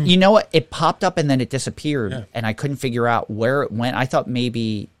 we might." You know what? It popped up and then it disappeared, and I couldn't figure out where it went. I thought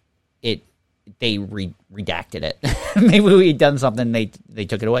maybe it they redacted it. Maybe we'd done something, they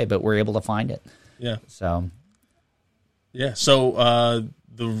took it away, but we're able to find it. Yeah. So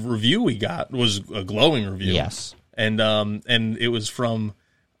the review we got was a glowing review. yes, and it was from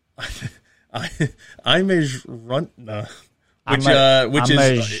Imej Runtna,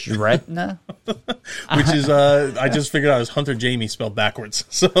 which is I just figured out it was Hunter Jamie spelled backwards,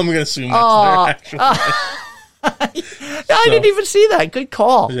 so I'm gonna assume that's their actual name. I didn't even see that. Good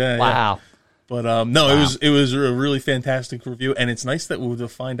call. Yeah, wow. Yeah. But it was a really fantastic review, and it's nice that we'll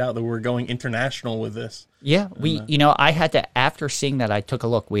find out that we're going international with this. Yeah, I had to, after seeing that, I took a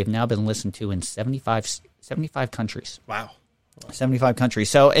look. We have now been listened to in 75 countries. Wow. 75 countries.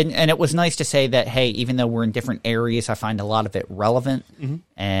 So, and it was nice to say that, hey, even though we're in different areas, I find a lot of it relevant,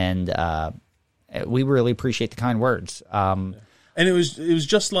 and we really appreciate the kind words. And it was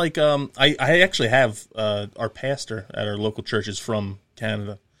just like I actually have our pastor at our local church is from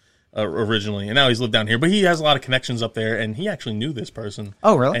Canada. Originally, and now he's lived down here, but he has a lot of connections up there, and he actually knew this person.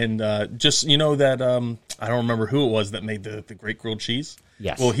 Oh, really? And just that I don't remember who it was that made the great grilled cheese.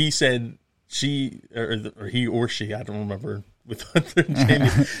 Yes. Well, he said she or he or she, I don't remember with Hunter Jamie,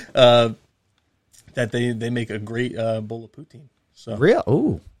 that they make a great bowl of poutine. So real?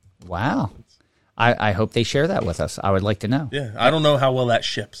 Ooh, wow. I hope they share that with us. I would like to know. Yeah, I don't know how well that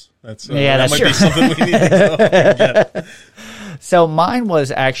ships. That that's might true. be something we need to go and get. So mine was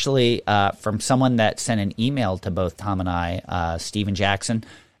actually from someone that sent an email to both Tom and I, Steven Jackson,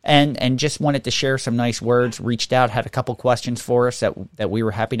 and just wanted to share some nice words, reached out, had a couple questions for us that we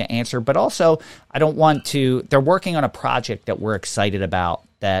were happy to answer. But also, they're working on a project that we're excited about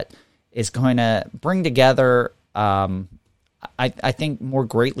that is going to bring together, I think more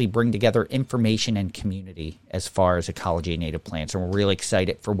greatly bring together information and community as far as ecology and native plants. And we're really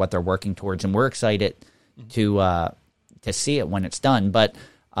excited for what they're working towards, and we're excited to see it when it's done. But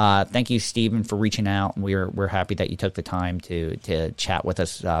thank you, Stephen, for reaching out. And we're happy that you took the time to chat with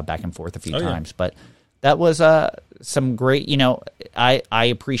us back and forth a few times. Yeah. But that was some great, I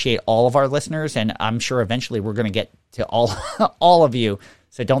appreciate all of our listeners, and I'm sure eventually we're going to get to all of you.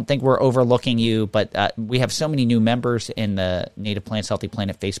 So don't think we're overlooking you, but we have so many new members in the Native Plants Healthy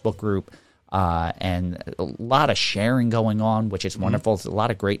Planet Facebook group, and a lot of sharing going on, which is wonderful. There's a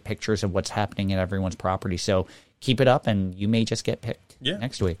lot of great pictures of what's happening at everyone's property. So keep it up, and you may just get picked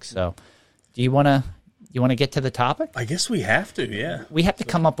next week. So do you want to get to the topic? I guess we have to, yeah. We have to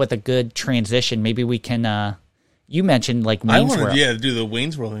come up with a good transition. Maybe we can you mentioned like Wayne's World. I wanted to do the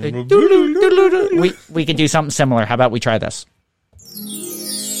Wayne's World. We can do something similar. How about we try this?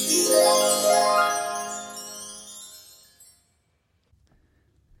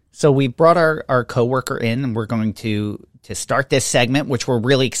 So we brought our coworker in, and we're going to start this segment, which we're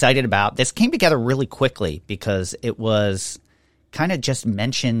really excited about. This came together really quickly because it was kind of just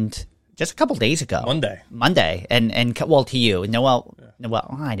mentioned just a couple days ago. Monday, and well, to you, Noelle.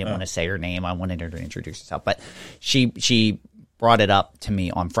 Noelle, I didn't want to say her name. I wanted her to introduce herself, but she brought it up to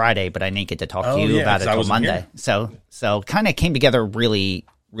me on Friday, but I didn't get to talk to you about it until Monday. Here. So kind of came together really,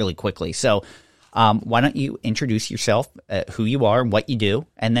 really quickly. So. Why don't you introduce yourself, who you are, and what you do,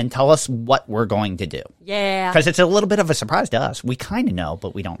 and then tell us what we're going to do. Yeah. Because it's a little bit of a surprise to us. We kind of know,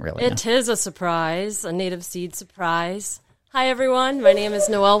 but we don't really know. It is a surprise, a native seed surprise. Hi, everyone. My name is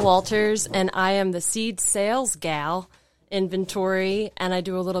Noelle Walters, and I am the seed sales gal inventory, and I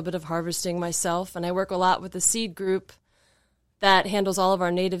do a little bit of harvesting myself, and I work a lot with the seed group that handles all of our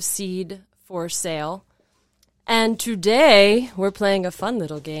native seed for sale. And today, we're playing a fun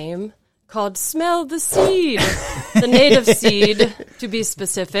little game called Smell the Seed, the native seed, to be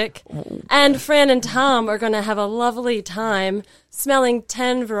specific. And Fran and Tom are going to have a lovely time smelling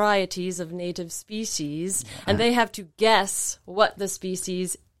 10 varieties of native species, and they have to guess what the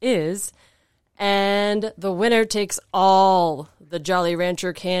species is. And the winner takes all the Jolly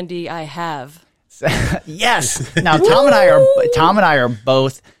Rancher candy I have. Yes. Now, Tom and I are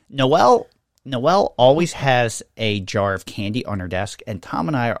both. Noelle always has a jar of candy on her desk, and Tom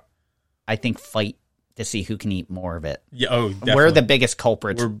and I think, fight to see who can eat more of it. Yeah, definitely. We're the biggest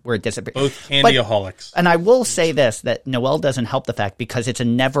culprits. We're disappearing. Both candyaholics. And I will say this, that Noelle doesn't help the fact because it's a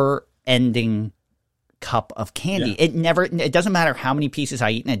never-ending cup of candy. Yeah. It doesn't matter how many pieces I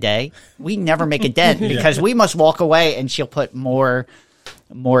eat in a day. We never make a dent because we must walk away and she'll put more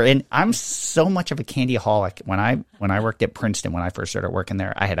in. I'm so much of a candyaholic. When I worked at Princeton, when I first started working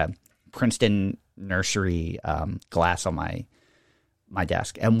there, I had a Princeton nursery glass on my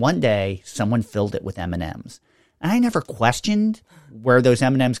desk, and one day someone filled it with M&Ms, and I never questioned where those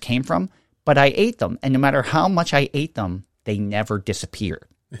M&Ms came from, but I ate them, and no matter how much I ate them, they never disappeared.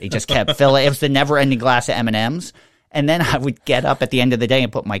 They just kept filling. It was the never-ending glass of M&Ms, And then I would get up at the end of the day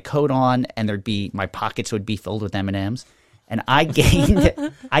and put my coat on, and my pockets would be filled with M&Ms. And I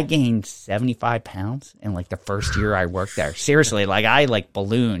gained 75 pounds in like the first year I worked there. Seriously, like I like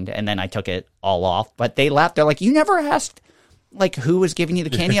ballooned, and then I took it all off. But they laughed. They're like, "You never asked like who was giving you the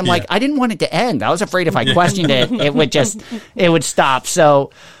candy?" I'm like, I didn't want it to end. I was afraid if I questioned it, it would stop.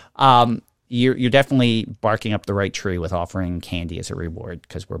 So you're definitely barking up the right tree with offering candy as a reward,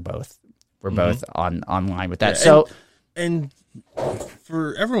 because we're both online with that. Yeah, and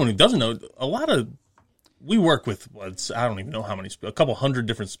for everyone who doesn't know, we work with I don't even know how many, a couple hundred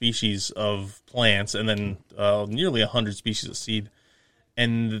different species of plants, and then nearly 100 species of seed.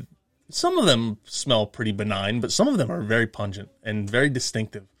 And some of them smell pretty benign, but some of them are very pungent and very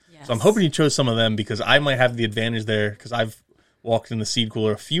distinctive. Yes. So I'm hoping you chose some of them, because I might have the advantage there, because I've walked in the seed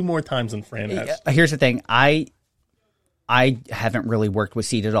cooler a few more times than Fran has. Here's the thing. I haven't really worked with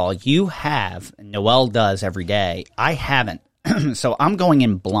seed at all. You have. Noel does every day. I haven't. So I'm going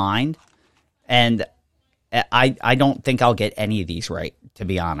in blind, and I don't think I'll get any of these right, to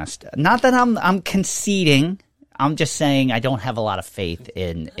be honest. Not that I'm conceding. I'm just saying I don't have a lot of faith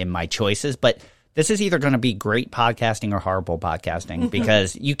in my choices. But this is either going to be great podcasting or horrible podcasting,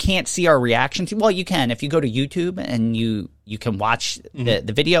 because you can't see our reactions. Well, you can if you go to YouTube and you can watch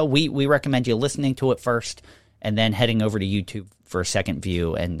the video. We recommend you listening to it first and then heading over to YouTube for a second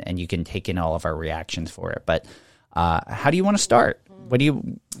view, and you can take in all of our reactions for it. But how do you want to start? Where do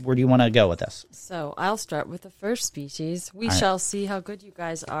you want to go with this? So I'll start with the first species. We shall see how good you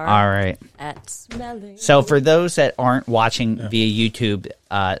guys are. All right. At smelling. So for those that aren't watching via YouTube,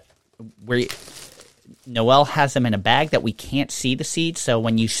 Noel has them in a bag that we can't see the seeds. So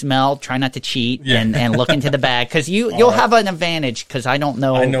when you smell, try not to cheat and look into the bag, because you'll have an advantage, because I don't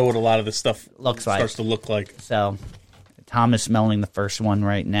know. I know what a lot of this stuff starts to look like. So Tom is smelling the first one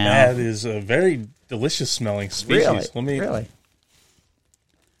right now. That is a very delicious smelling species. Really?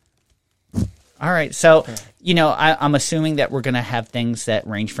 All right. So, I'm assuming that we're going to have things that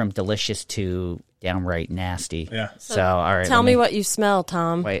range from delicious to downright nasty. Yeah. So all right. Tell me what you smell,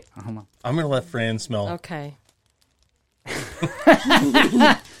 Tom. Wait, hold on. I'm going to let Fran smell. Okay.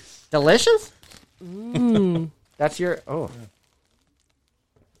 Delicious? That's your,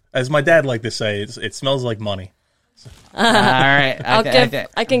 As my dad liked to say, it smells like money. All right.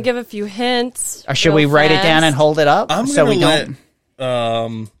 I can give a few hints. Or should we write it down and hold it up? I'm so going we to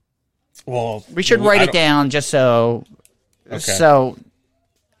don't. Well, we should write it down just so. Okay. So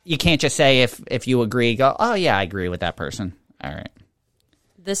you can't just say if you agree, go, oh yeah, I agree with that person. All right.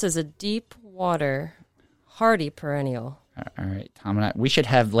 This is a deep water, hardy perennial. All right, Tom and I, we should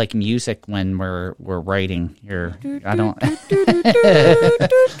have like music when we're writing here. I don't.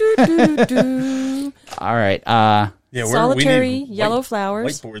 All right. Solitary yellow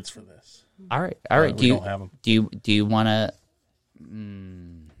flowers. Whiteboards for this. All right. We don't have them. Do you want to?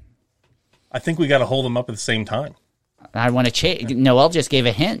 I think we got to hold them up at the same time. I want to change. Noel just gave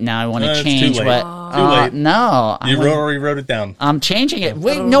a hint. Now I want to change too late. what. Too late. No, You already wrote it down. I'm changing it.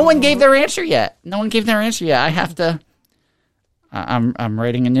 Wait, no one gave their answer yet. I have to. I'm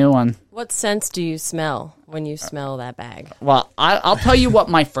writing a new one. What scents do you smell when you smell that bag? Well, I'll tell you what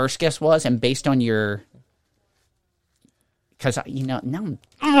my first guess was, and based on your. Because, now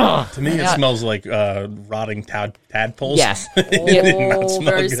to me, it smells like rotting tadpoles. Yes.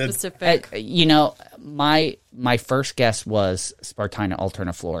 Very good. Specific. My first guess was Spartina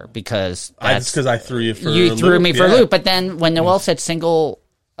alterniflora, because that's because I threw you for a loop. You threw me for a loop. But then when Noel said single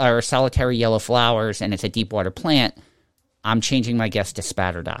or solitary yellow flowers and it's a deep water plant, I'm changing my guess to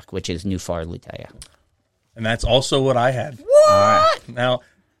Spatterdock, which is Nuphar lutea. And that's also what I had. What? Right. Now,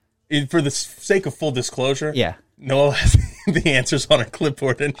 for the sake of full disclosure, yeah. Noel has the answers on a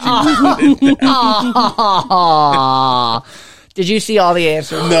clipboard, and she wrote it down. Did you see all the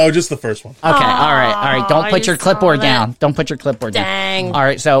answers? No, just the first one. Okay, all right. Don't put your clipboard down. Don't put your clipboard down. Dang. All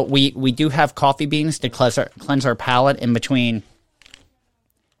right, so we do have coffee beans to cleanse our palate in between.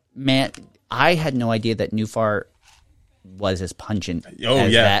 Man, I had no idea that Nuphar was as pungent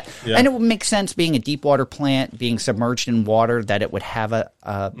as that. Yeah. And it would make sense, being a deep water plant, being submerged in water, that it would have a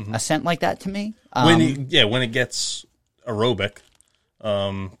scent like that to me. When it gets aerobic,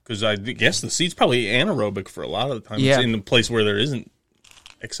 because I guess the seed's probably anaerobic for a lot of the time. Yeah. It's in a place where there isn't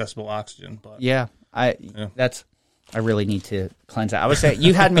accessible oxygen. But I really need to cleanse it. I was saying,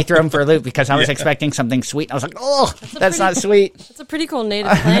 you had me thrown for a loop because I was expecting something sweet. I was like, that's not sweet. It's a pretty cool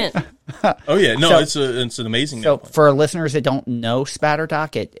native plant. Oh yeah, no, it's an amazing. So for listeners that don't know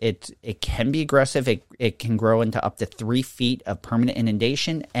Spatterdock, it can be aggressive. It can grow into up to 3 feet of permanent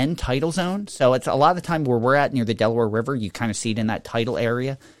inundation and tidal zone. So it's a lot of the time where we're at near the Delaware River, you kind of see it in that tidal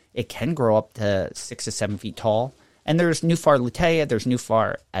area. It can grow up to 6 to 7 feet tall. And there's Nuphar lutea, there's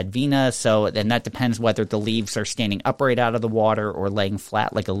Nuphar advena, so then that depends whether the leaves are standing upright out of the water or laying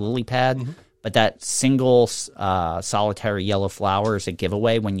flat like a lily pad. Mm-hmm. But that single solitary yellow flower is a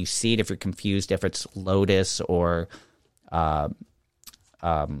giveaway when you see it, if you're confused if it's lotus or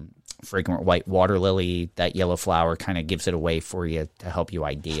fragrant white water lily. That yellow flower kind of gives it away for you to help you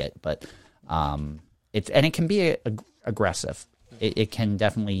ID it. But it can be aggressive. It can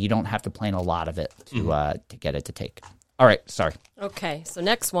definitely, you don't have to plant a lot of it to get it to take. All right, sorry. Okay, so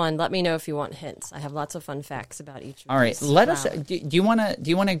next one, let me know if you want hints. I have lots of fun facts about each of All right, these let us, flowers. do you want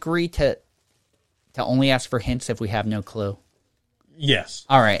to agree to only ask for hints if we have no clue? Yes.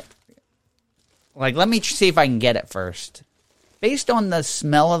 All right. Like, let me see if I can get it first. Based on the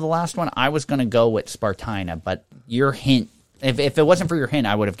smell of the last one, I was going to go with Spartina, but your hint, if it wasn't for your hint,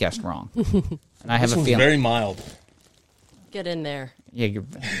 I would have guessed wrong. And I have This a one's feeling. very mild. Get in there. Yeah, you're,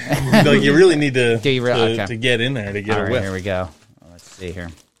 Like, you really need to, Do you really? Okay. to get in there to get all a right, whiff. here we go. Let's see here.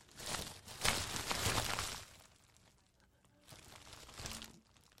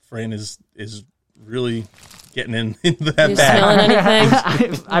 Fran is really getting into that You bag. smelling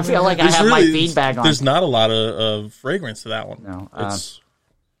anything? I feel like I have my feedback on. There's not a lot of fragrance to that one. No, It's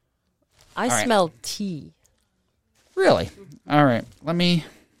I right. smell tea. Really? All right. Let me.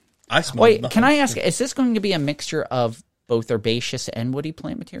 I smell. Wait, nothing. can I ask? Is this going to be a mixture of both herbaceous and woody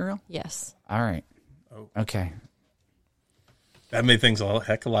plant material? Yes. All right. Oh. Okay. That made things a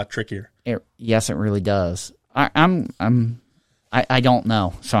heck of a lot trickier. Yes, it really does. I don't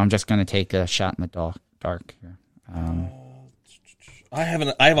know, so I'm just going to take a shot in the dark here. I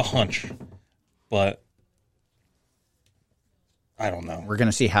have a hunch, but I don't know. We're going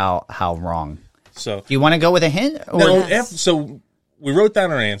to see how wrong. So Do you want to go with a hint? Or no, Yes. so we wrote down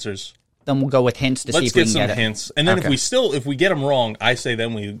our answers. then we'll go with hints to see Let's if we get can some get it. hints, and then Okay. if we get them wrong, I say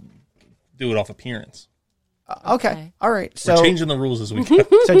then we do it off appearance. Okay. All right. We're So changing the rules as we go.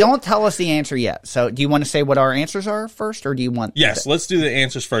 so don't tell us the answer yet. So do you want to say what our answers are first, or do you want? Yes, let's do the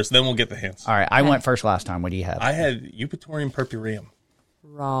answers first, then we'll get the hints. All right. I went first last time. What do you have? I had Eupatorium purpureum.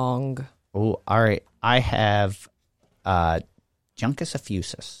 Wrong. Oh, all right. I have Juncus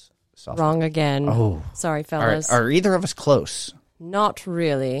effusus. Wrong again. Oh. Sorry, All right. fellas. Are either of us close? Not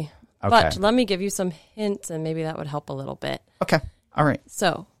really. Okay. But let me give you some hints, and maybe that would help a little bit. Okay. All right.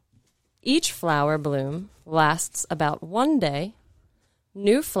 So, each flower bloom lasts about 1 day.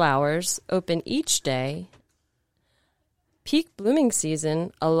 New flowers open each day. Peak blooming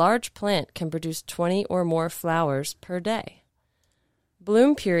season, a large plant can produce 20 or more flowers per day.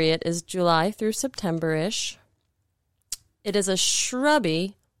 Bloom period is July through September-ish. It is a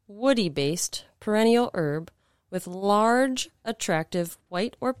shrubby, woody-based perennial herb with large, attractive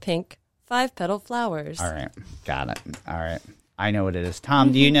white or pink 5-petal flowers. All right. Got it. All right. I know what it is.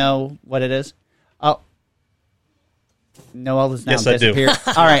 Tom, do you know what it is? Oh. Noel has now Yes, I do. disappeared.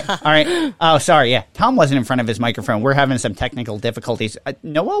 All right. All right. Oh, sorry. Yeah. Tom wasn't in front of his microphone. We're having some technical difficulties.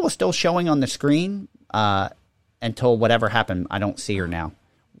 Noel was still showing on the screen until whatever happened. I don't see her now.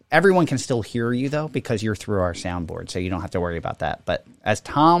 Everyone can still hear you, though, because you're through our soundboard, so you don't have to worry about that. But as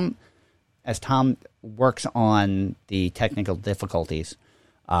Tom works on the technical difficulties,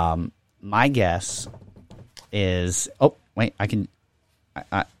 my guess is... Oh, wait.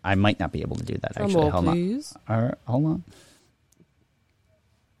 I might not be able to do that, Drum actually. roll, Hold on. please. All right, hold on.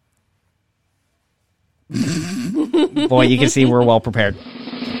 Boy, you can see we're well prepared.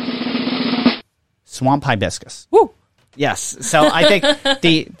 Swamp hibiscus. Woo! Yes. So I think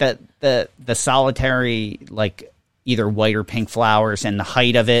the solitary, like either white or pink flowers and the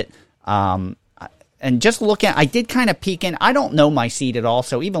height of it, and just looking at, I did kind of peek in. I don't know my seed at all,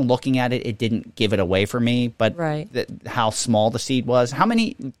 so even looking at it, it didn't give it away for me. But Right. How small the seed was. How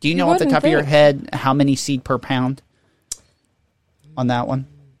many? Do you know off the wouldn't top of your think. head how many seed per pound on that one?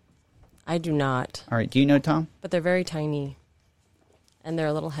 I do not, All right. Do you know, Tom? but they're very tiny. And they're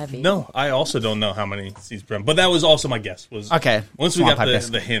a little heavy. No, I also don't know how many seeds per. But that was also my guess. Was Okay. Once we Swamp got hibiscus.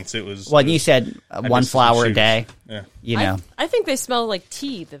 the hints, it was. Well, you said one missed some flower a shoots. day. Yeah. You know. I think they smell like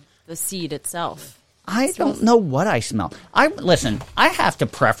tea, the seed itself. I don't know what I smell. Listen, I have to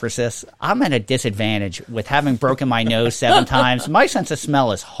preface this. I'm at a disadvantage with having broken my nose 7 times. My sense of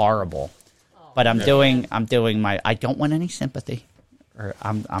smell is horrible. But I'm doing my I don't want any sympathy. Or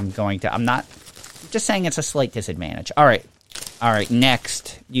I'm not just saying it's a slight disadvantage. All right.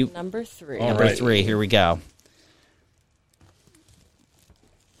 Next. Number 3. All Number right. 3. Here we go.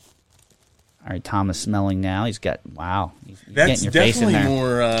 All right, Tom is smelling now. He's got He's That's getting your face in definitely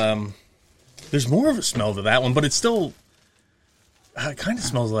there. more. There's more of a smell to that one, but it's still. It kind of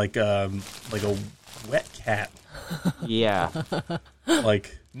smells like a wet cat. Yeah.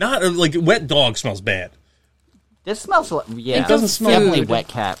 Like not like wet dog smells bad, This smells like, yeah, It doesn't smell definitely food. wet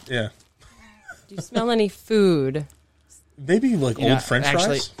cat. Yeah. Do you smell any food? Maybe like You know, old French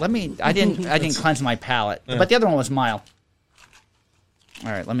actually, fries. I didn't cleanse my palate, but the other one was mild.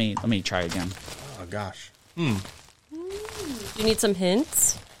 All right, let me try again. Oh gosh. Do you need some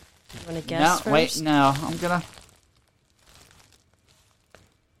hints? You want to guess No, first? wait, no, I'm gonna.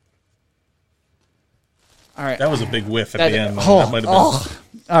 All right, That was a big whiff at That- the end. oh, That might have been. oh.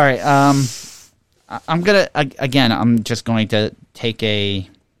 All right. I'm gonna again. I'm just going to take a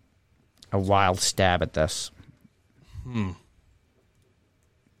wild stab at this.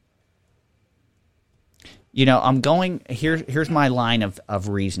 You know, I'm going here. Here's my line of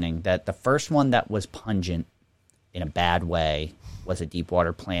reasoning that the first one that was pungent in a bad way was a deep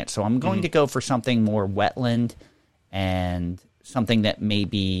water plant. So I'm going to go for something more wetland and something that may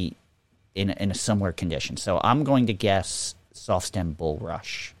be in a similar condition. So I'm going to guess soft stem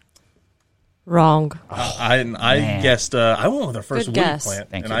bulrush. Wrong. I man. guessed. I went with our first Good woody guess. plant,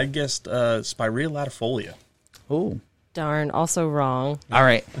 Thank and you. I guessed Spirea latifolia. Ooh. Darn. Also wrong. All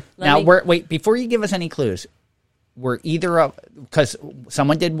right. Let Now, me- wait, before you give us any clues, we're either of, because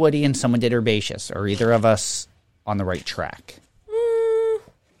someone did woody and someone did herbaceous, are either of us on the right track?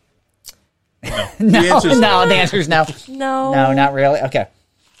 No, answer's no, the answer is no. No. No, not really. Okay.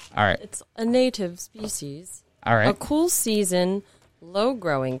 All right. It's a native species. All A right. cool season, low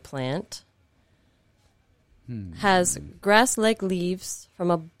growing plant. Has grass like leaves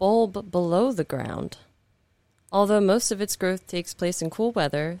from a bulb below the ground. Although most of its growth takes place in cool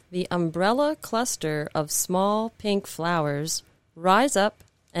weather, the umbrella cluster of small pink flowers rise up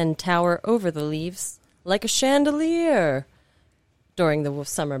and tower over the leaves like a chandelier during the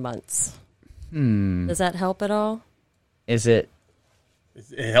summer months. Does that help at all? Is it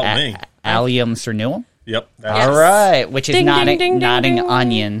It helped me. Allium cernulum? Yep. Yes. All right, which is Ding, ding, nodding, ding, ding, nodding ding.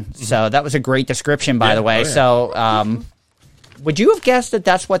 onion. So that was a great description, by Yeah, the way. oh, yeah. So, would you have guessed that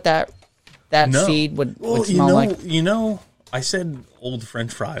that's what that No. seed would Well, smell like? I said old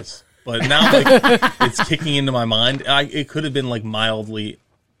French fries, but now like it's kicking into my mind. It could have been like mildly,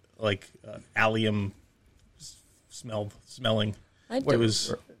 like allium smelling. I It do.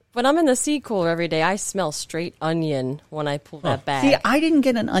 was. When I'm in the seed cooler every day, I smell straight onion when I pull that bag. See, I didn't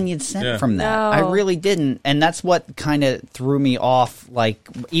get an onion scent Yeah. from that. No. I really didn't, and that's what kind of threw me off. Like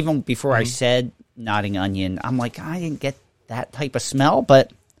even before I said nodding onion, I'm like, I didn't get that type of smell.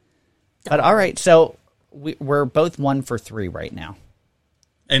 But all right, so we're both 1 for 3 right now.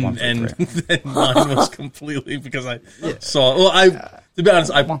 And One for and mine was completely because I saw. Well, to be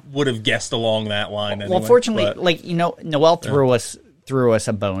honest, I would have guessed along that line. Anyway, Well, fortunately, but- like Noelle threw us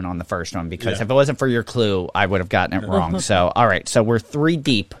a bone on the first one because Yeah. if it wasn't for your clue, I would have gotten it wrong. So all right, so we're 3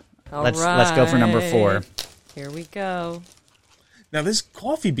 deep. All Let's go for number 4. right. Here we go. now this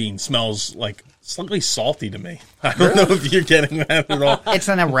coffee bean smells like slightly salty to me. I don't know if you're getting that at all. It's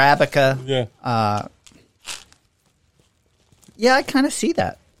an Arabica. Yeah. Yeah, I kind of see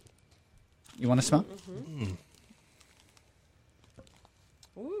that. You want to smell?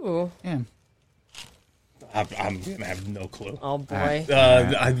 Ooh. Yeah. I'm gonna have no clue. Oh boy.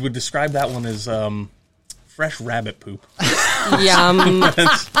 I would describe that one as fresh rabbit poop. Yum.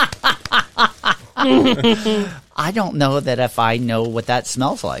 I don't know that if I know what that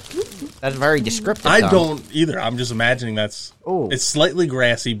smells like. That's very descriptive. I though. don't either. I'm just imagining it's slightly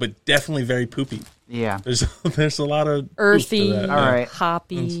grassy, but definitely very poopy. Yeah. There's a lot of poop to Earthy. that, All yeah. right.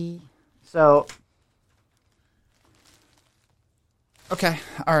 Hoppy. So. Okay.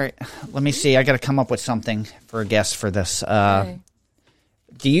 All right. Let me see. I got to come up with something for a guess for this. Okay.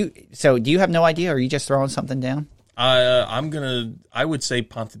 Do you have no idea? Or are you just throwing something down? I would say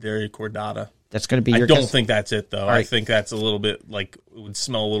Pontidaria cordata. That's going to be I your don't guess? think that's it though. I right. think that's a little bit like it would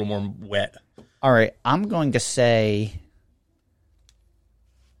smell a little more wet. All right. I'm going to say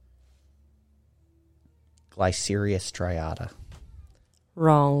Glyceria striata.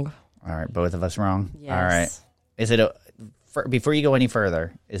 Wrong. All right. Both of us wrong. Yes. All right. Is it before you go any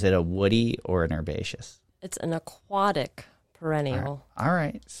further, is it a woody or an herbaceous? It's an aquatic perennial. All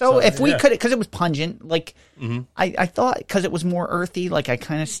right. So if we yeah. could, because it was pungent, like I thought, because it was more earthy, like I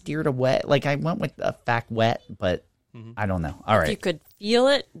kind of steered a wet, like I went with a fact wet, but I don't know. All If you right. could feel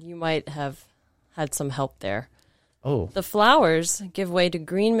it, you might have had some help there. Oh, The flowers give way to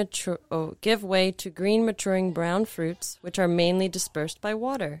green maturing brown fruits, which are mainly dispersed by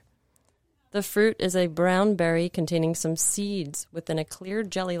water. The fruit is a brown berry containing some seeds within a clear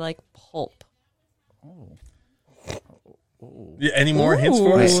jelly-like pulp. Yeah, any more hints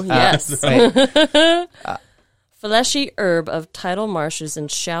for us? Ooh, yes. wait. Fleshy herb of tidal marshes and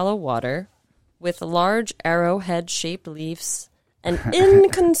shallow water, with large arrowhead-shaped leaves and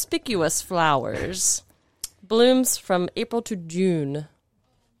inconspicuous flowers. blooms from April to June.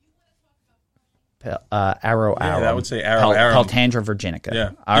 Arrow. I would say arrow. Peltandra virginica.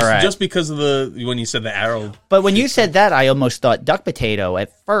 Yeah. All right. Just because of when you said the arrow. But when you said that, I almost thought duck potato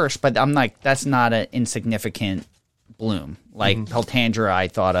at first, but I'm like, that's not an insignificant bloom. Like Peltandra, I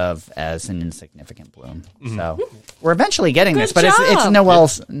thought of as an insignificant bloom. So we're eventually getting this, but it's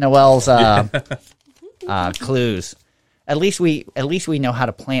Noel's clues. At least we know how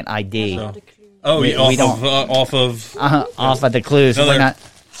to plant ID. Oh, we don't off of the clues. We're not.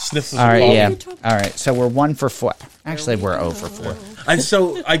 Sniffs. All right, yeah. All right, so we're 1 for 4. Actually, we're 0 for 4.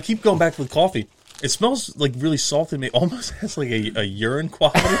 So I keep going back with coffee. It smells like really salty. It almost has like a urine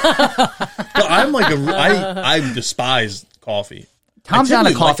quality. But I'm like I despise coffee. Tom's not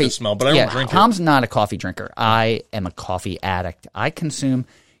a coffee like the smell, but I don't drink Tom's not a coffee drinker. I am a coffee addict. I consume.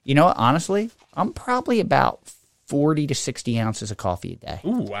 You know what? Honestly, I'm probably about 40 to 60 ounces of coffee a day.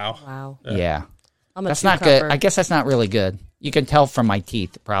 Ooh, wow. Wow. Yeah. That's not good. I guess that's not really good. You can tell from my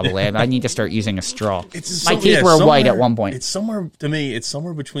teeth, probably. I need to start using a straw. My teeth were white at one point. It's somewhere, to me, it's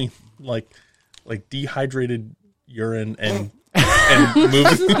somewhere between like dehydrated urine and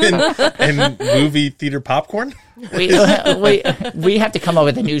movie theater popcorn. We have to come up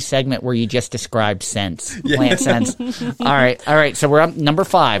with a new segment where you just describe scents, plant scents. All right. So we're up number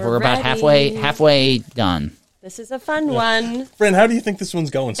 5. We're about halfway done. This is a fun one. Friend, how do you think this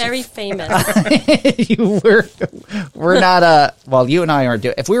one's going? Very famous. We're not. Well, you and I aren't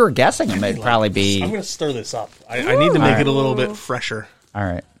doing. If we were guessing them, it'd probably be. I'm going to stir this up. I need to make it a little bit fresher. All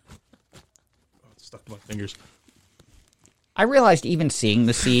right. It's stuck to my fingers. I realized even seeing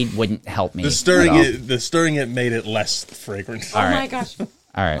the seed wouldn't help me. The stirring it made it less fragrant. Oh my gosh! All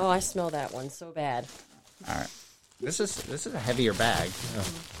right. Oh, I smell that one so bad. All right. This is a heavier bag. Yeah.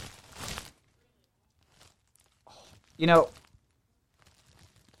 You know,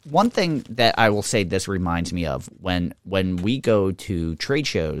 one thing that I will say this reminds me of when we go to trade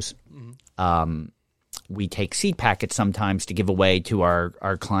shows, we take seed packets sometimes to give away to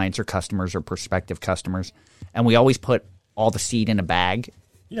our clients or customers or prospective customers, and we always put all the seed in a bag.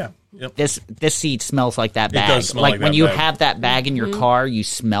 Yeah. Yep. This seed smells like that bag. It does smell like when that you bag. have that bag in your car, you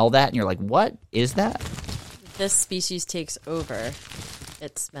smell that, and you're like, "What is that?" This species takes over.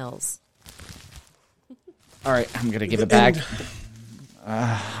 It smells. All right, I'm gonna give it back.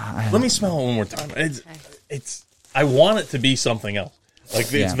 Let me smell it one more time. It's. I want it to be something else.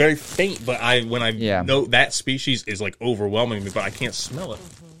 Like it's very faint, but when I know that species is like overwhelming me, but I can't smell it.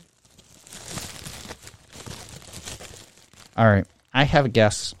 All right, I have a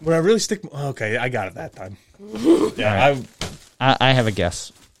guess. When I really stick, okay, I got it that time. Yeah, right. I have a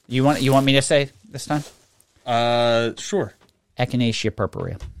guess. You want me to say this time? Sure. Echinacea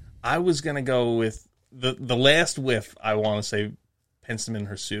purpurea. I was gonna go with the last whiff. I want to say Penstemon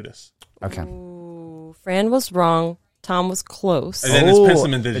hirsutus. Okay. Ooh, Fran was wrong. Tom was close. And then it's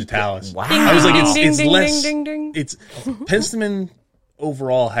Penstemon digitalis. Wow. I was like, it's less. Ding, ding. It's Penstemon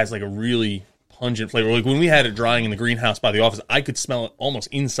overall has like a really pungent flavor. Like when we had it drying in the greenhouse by the office, I could smell it almost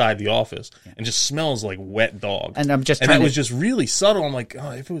inside the office, and just smells like wet dog. And I'm just that was just really subtle. I'm like, oh,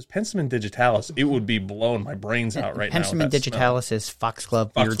 if it was Penstemon digitalis, it would be blowing my brains out right now. Penstemon digitalis is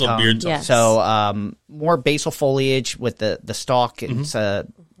foxglove beard tongue. Yes. So more basal foliage with the stalk. It's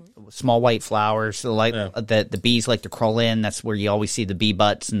small white flowers. So the bees like to crawl in. That's where you always see the bee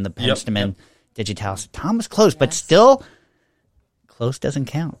butts and the Penstemon digitalis. Tom was close, but still. Close doesn't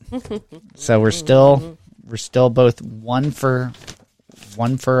count. So we're still both 1 for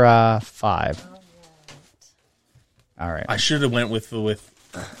 5. All right. I should have went with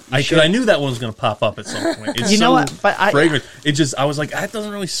I knew that one was going to pop up at some point. It's know what? But fragrant. I was like, that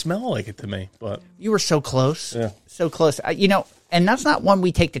doesn't really smell like it to me. But you were so close. Yeah. So close. And that's not one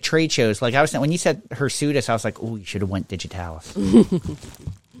we take to trade shows. Like I was saying, when you said hirsutus, I was like, oh, you should have went digitalis.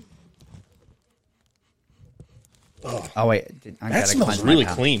 Oh wait, that smells really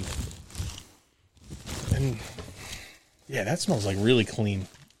clean. And yeah, that smells like really clean.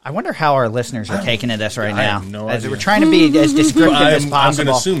 I wonder how our listeners are taking to this right now. I have no idea. We're trying to be as descriptive as possible. I'm going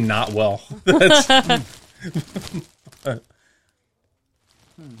to assume not well.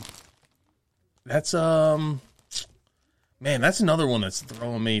 That's man, that's another one that's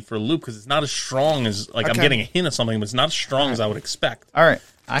throwing me for a loop because it's not as strong as I'm getting a hint of something, but it's not as strong as I would expect. All right,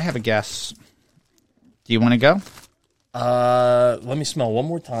 I have a guess. Do you want to go? Let me smell one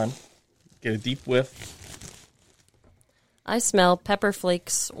more time. Get a deep whiff. I smell pepper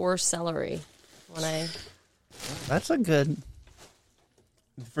flakes or celery when I. That's a good.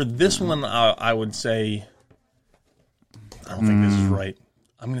 For this one, I would say. I don't think this is right.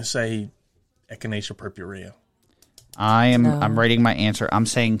 I'm going to say Echinacea purpurea. I'm rating my answer. I'm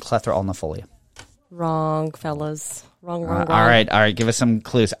saying Clethra ulnifolia. Wrong, fellas. Wrong. All right. Give us some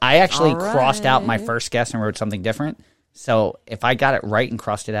clues. I actually All crossed out my right. first guess and wrote something different. So if I got it right and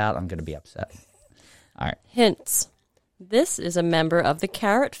crossed it out, I'm going to be upset. All right. Hints. This is a member of the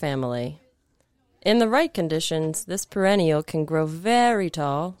carrot family. In the right conditions, this perennial can grow very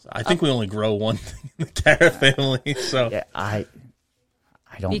tall. I think we only grow one thing in the carrot family. So Yeah, I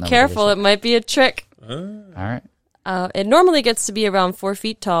don't Be know. careful, it might be a trick. All right. It normally gets to be around 4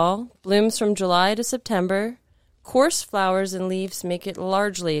 feet tall, blooms from July to September. Coarse flowers and leaves make it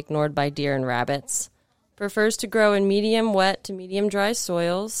largely ignored by deer and rabbits. Prefers to grow in medium wet to medium dry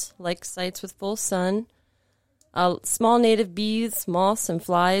soils, like sites with full sun. Small native bees, moths, and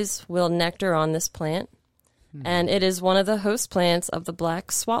flies will nectar on this plant. And it is one of the host plants of the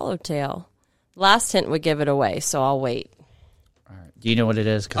black swallowtail. Last hint would give it away, so I'll wait. All right. Do you know what it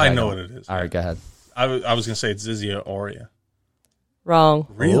is? 'Cause I know don't. what it is. All right, go ahead. I was going to say it's Zizia aurea. Wrong.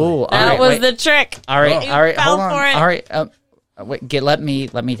 Really? Ooh, all That right, was wait. the trick. All right, You all right, fell hold on. for it. All right, wait.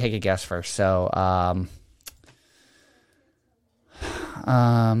 Let me take a guess first. So,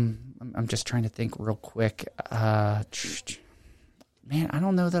 I'm just trying to think real quick. Man, I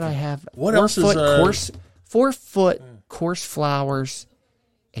don't know that I have. What else is, 4 foot coarse flowers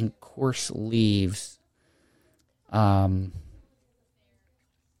and coarse leaves? Man,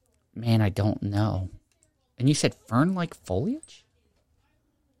 I don't know. And you said fern-like foliage?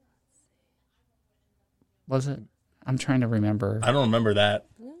 Was it? I'm trying to remember. I don't remember that.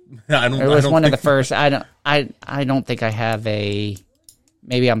 I don't. It was I don't one of the think- first. I don't think I have a.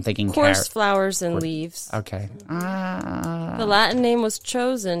 Maybe I'm thinking Coarse carrot. flowers and leaves. Okay. The Latin name was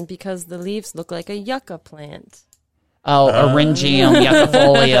chosen because the leaves look like a yucca plant. Eryngium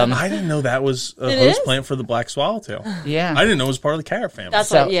yuccifolium. I didn't know that was a It host is? plant for the black swallowtail. Yeah. I didn't know it was part of the carrot family. That's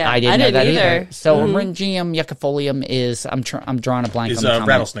So what, yeah. I didn't know that either. So Mhm. Eryngium yuccifolium is. I'm drawing a blank Is on the comment.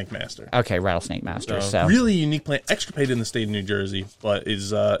 rattlesnake master. Okay, rattlesnake master. So Really unique plant, extirpated in the state of New Jersey, but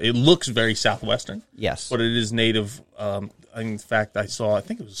is it looks very southwestern. yes. But it is native. In fact, I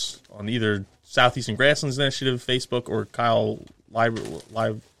think it was on either Southeastern Grasslands Initiative Facebook or Kyle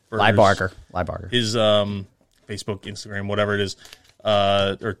Liebarger. His Facebook, Instagram, whatever it is,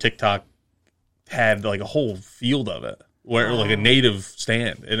 or TikTok had like a whole field of it, where like a native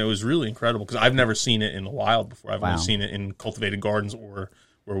stand, and it was really incredible because I've never seen it in the wild before. I've Wow. only seen it in cultivated gardens or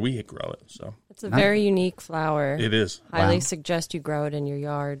where we grow it. So It's a very unique flower. it is. Highly Wow. suggest you grow it in your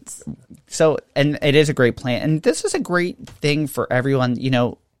yards. So, and it is a great plant. And this is a great thing for everyone. You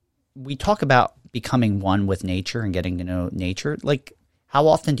know, we talk about becoming one with nature and getting to know nature. Like, how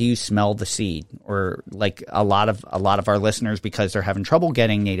often do you smell the seed? Or like a lot of our listeners, because they're having trouble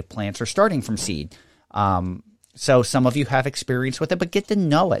getting native plants, are starting from seed. So some of you have experience with it, but get to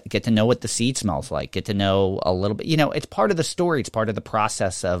know it. Get to know what the seed smells like. Get to know a little bit. You know, it's part of the story. It's part of the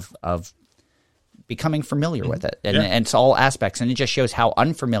process of becoming familiar with it, and, Yeah. and it's all aspects. And it just shows how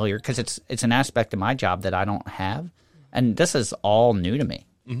unfamiliar, because it's an aspect of my job that I don't have, and this is all new to me.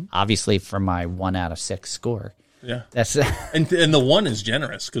 Obviously, from my 1 out of 6 score, Yeah. that's And the one is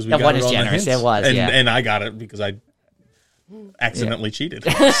generous because we The got one it is on the generous. hints. It was, and, yeah. and I got it because I accidentally cheated.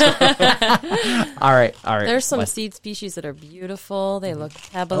 all right. There's some What- seed species that are beautiful. They look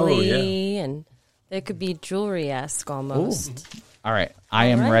pebbly, Oh, and they could be jewelry-esque almost. all right. I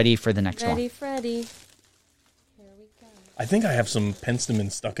am All right. ready for the next Ready, one. Freddy. Here we go. I think I have some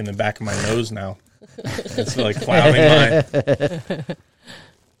penstemon stuck in the back of my nose now. It's like clouding my.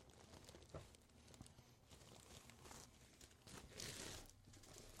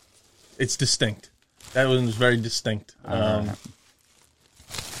 It's distinct. That one was very distinct. Yeah,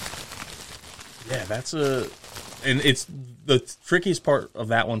 that's a, and it's the trickiest part of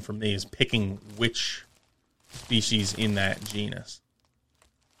that one for me is picking which species in that genus.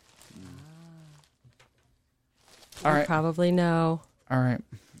 All You right. probably know. All right.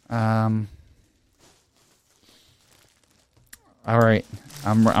 All right.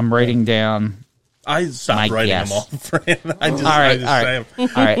 I'm writing down. I stopped My writing guess. them all, Fran. I just, All right. I just All say right. 'em.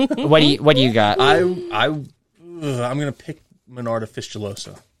 All right. What do you got? I'm gonna pick Monarda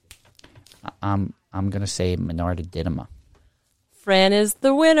fistulosa. I'm gonna say Monarda didyma. Fran is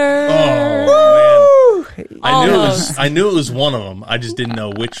the winner. Oh man, Almost. I knew it was one of them. I just didn't know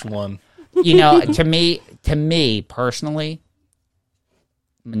which one. You know, to me personally,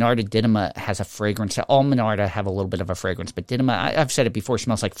 Monarda didyma has a fragrance. All Monarda have a little bit of a fragrance, but didyma, I've said it before,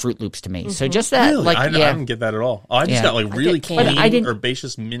 smells like Fruit Loops to me. So just that, Really? like, I yeah, didn't get that at all. I just Yeah. got like really get clean, candy. But I didn't-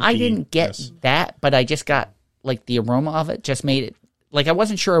 herbaceous, minty. I didn't get that, but I just got like the aroma of it. Just made it like I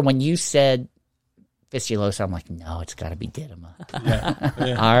wasn't sure when you said fistulosa. I'm like, no, it's got to be didyma. Yeah.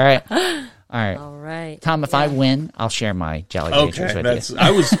 All right, All right. All right. Tom, if I win, I'll share my Jolly Ranchers with you.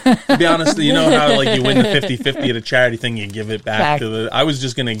 I was, to be honest, you know how like you win the 50-50 at a charity thing, you give it back to the, I was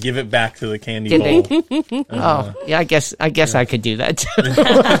just going to give it back to the candy bowl. Yeah, I guess I could do that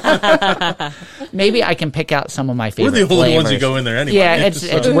too. Maybe I can pick out some of my favorite We're the only flavors. ones who go in there anyway. Yeah,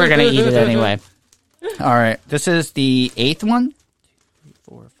 we're going to eat it anyway. All right. This is the 8th one. 2, 3,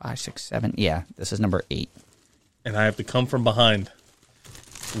 4, 5, 6, 7. Yeah, this is number 8. And I have to come from behind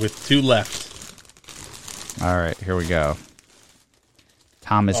with 2 left. All right, here we go.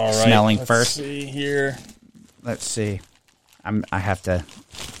 Tom is All right, smelling let's first. See here. Let's see. I have to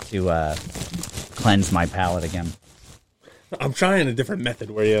cleanse my palate again. I'm trying a different method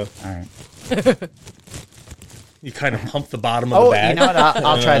where you All right. you kind of pump the bottom of the bag. You know what?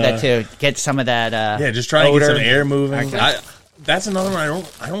 I'll try that too. Get some of that. Yeah, just try to get odor. some air moving. Okay. That's another one.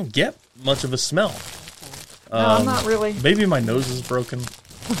 I don't get much of a smell. No, I'm not really. Maybe my nose is broken.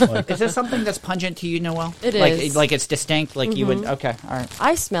 Is this something that's pungent to you, Noelle? It like, is. Like it's distinct. Like you would. Okay. All right.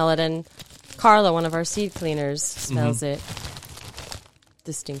 I smell it, and Carla, one of our seed cleaners, smells it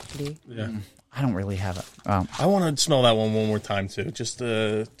distinctly. Yeah. I don't really have it. I want to smell that one more time too. Just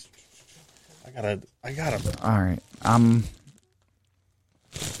I gotta. All right. I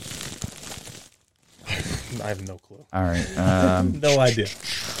have no clue. All right. No idea.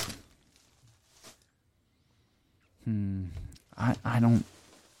 I don't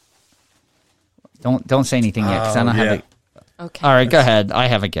say anything yet because I don't have it. Okay. All right, go ahead. I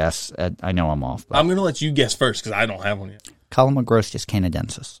have a guess. I know I'm off. But. I'm gonna let you guess first because I don't have one yet. Columbogrostis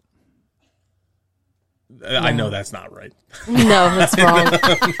canadensis. I know that's not right. No, that's wrong.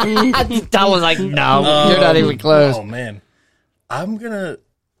 That was like no. You're not even close. Oh man, I'm gonna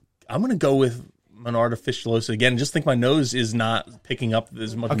go with Monarda Fishliosa again. Just think my nose is not picking up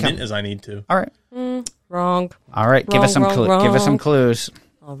as much mint as I need to. All right. Wrong. All right. Give us some Wrong. Give us some clues.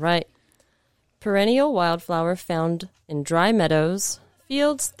 All right. Perennial wildflower found in dry meadows,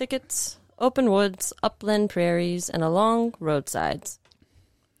 fields, thickets, open woods, upland prairies, and along roadsides.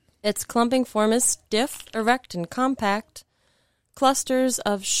 Its clumping form is stiff, erect, and compact. Clusters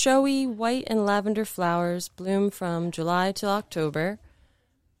of showy white and lavender flowers bloom from July to October.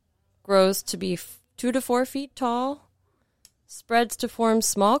 Grows to be 2 to 4 feet tall. Spreads to form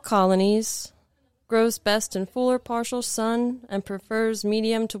small colonies. Grows best in full or partial sun and prefers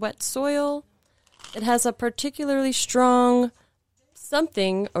medium to wet soil. It has a particularly strong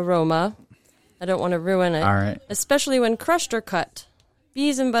something aroma. I don't want to ruin it. All right. Especially when crushed or cut.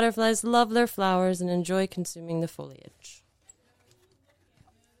 Bees and butterflies love their flowers and enjoy consuming the foliage.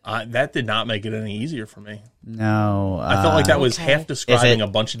 That did not make it any easier for me. No. I felt like that was half describing a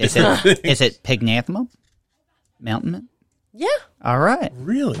bunch of different things. Is it Pygnanthamum? Mountain mint? Yeah. All right.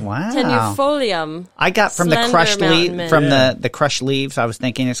 Really? Wow. Tenufolium. I got from the Slender crushed mountain mint. from the crushed leaves. I was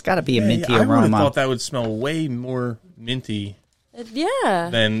thinking it's got to be a minty I would have aroma. thought that would smell way more minty Yeah.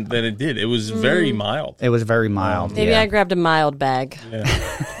 than it did. It was very mild. It was very mild. Maybe yeah. I grabbed a mild bag.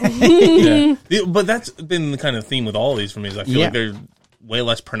 Yeah. But that's been the kind of theme with all of these for me. Is I feel Yeah. like they're way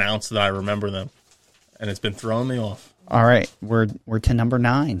less pronounced than I remember them, and it's been throwing me off. All right, we're to number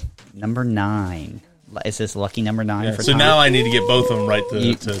 9. Number 9. Is this lucky number 9 Yeah, for so Tom? now I need to get both of them right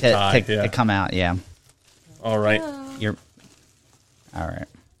to tie. To come out. Yeah. All right. You're. All right.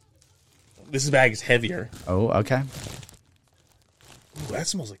 This bag is heavier. Oh, okay. Ooh, that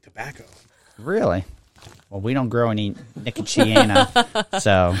smells like tobacco. Really? Well, we don't grow any Nicotiana,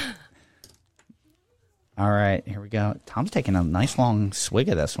 so. All right, here we go. Tom's taking a nice long swig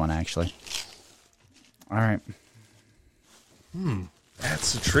of this one, actually. All right.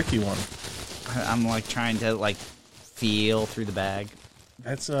 That's a tricky one. I'm like trying to like feel through the bag.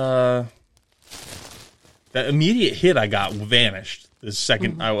 That's that immediate hit I got vanished. The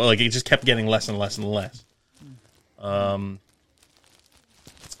second, it just kept getting less and less and less.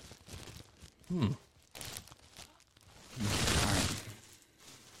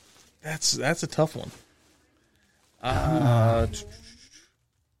 That's a tough one.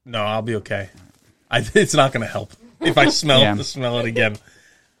 No, I'll be okay. It's not going to help if I smell it again.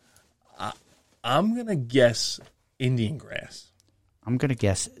 I'm going to guess Indian grass. I'm going to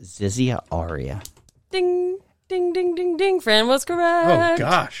guess Zizia aurea. Ding, ding, ding, ding, ding. Fran was correct. Oh,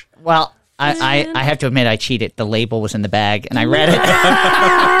 gosh. Well, I have to admit I cheated. The label was in the bag, and I read it.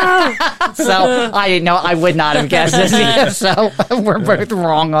 So I didn't know. I would not have guessed Zizia, so we're both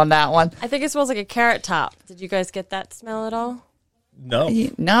wrong on that one. I think it smells like a carrot top. Did you guys get that smell at all? No.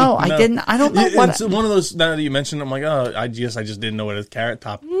 No, I didn't. I don't know what. It's one of those, now that you mentioned it, I'm like, I just didn't know what a carrot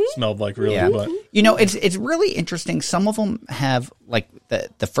top smelled like, really. Yeah. But You know, it's really interesting. Some of them have, like,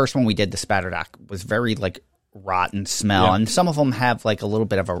 the first one we did, the Spatterdock, was very, like, rotten smell, and some of them have like a little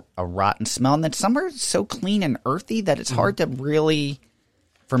bit of a rotten smell, and then some are so clean and earthy that it's hard to really,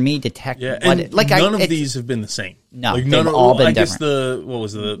 for me, detect. Yeah, what and none of these have been the same. No, like, they've all been I guess different. what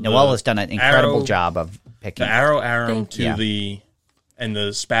was the Noelle has done an incredible Arrow, job of picking. The Arrow Arum to you. the and the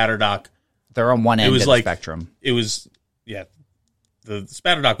Spatterdock. They're on one end of was the like spectrum. It was the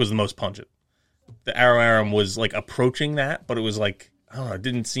Spatterdock was the most pungent. The Arrow Arum was like approaching that, but it was like, I don't know, it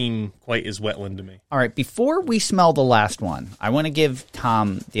didn't seem quite as wetland to me. All right, before we smell the last one, I want to give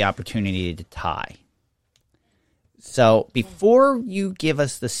Tom the opportunity to tie. So before you give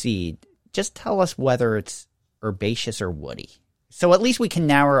us the seed, just tell us whether it's herbaceous or woody. So at least we can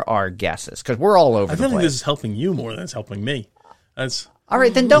narrow our guesses, because we're all over I the feel like place. this is helping you more than it's helping me. That's All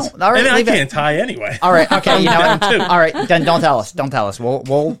right, then don't. All right, and I leave it. can't tie anyway. All right, okay. You know what? All right, then don't tell us. Don't tell us.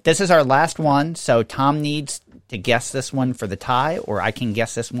 We'll. This is our last one, so Tom needs to guess this one for the tie, or I can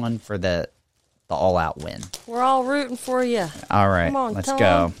guess this one for the all-out win. We're all rooting for you. All right, Come on, let's Tom.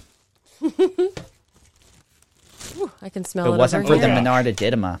 go. Ooh, I can smell If it. it wasn't over for the here. Menard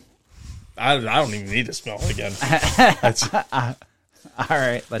Didyma. I don't even need to smell it again. That's, All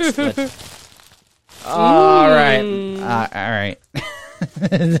right, let's. All right, all right.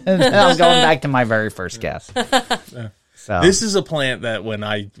 I'm going back to my very first guess. So this is a plant that when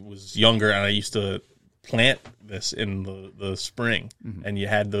I was younger and I used to plant this in the spring, and you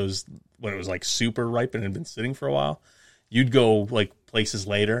had those when it was like super ripe and had been sitting for a while, you'd go like places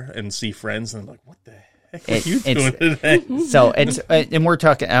later and see friends and like, what the heck are you doing today? So it's and we're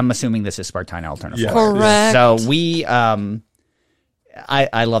talking. I'm assuming this is Spartina alterniflora. Yeah. Correct. So we,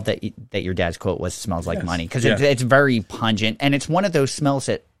 I love that your dad's quote was "smells like money" because it's very pungent and it's one of those smells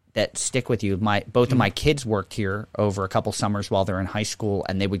that stick with you. Both of my kids worked here over a couple summers while they're in high school,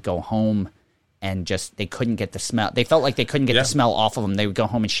 and they would go home and they couldn't get the smell. They felt like they couldn't get the smell off of them. They would go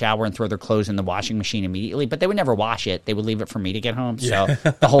home and shower and throw their clothes in the washing machine immediately, but they would never wash it. They would leave it for me to get home. So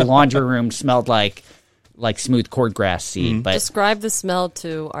the whole laundry room smelled like smooth cordgrass seed. But Describe the smell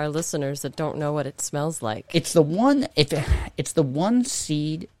to our listeners that don't know what it smells like. it's the one it's the one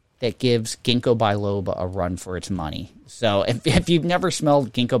seed that gives ginkgo biloba a run for its money. So if you've never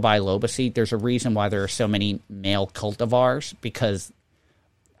smelled ginkgo biloba seed, there's a reason why there are so many male cultivars, because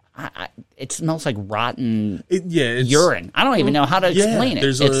it smells like rotten urine. I don't even know how to explain it.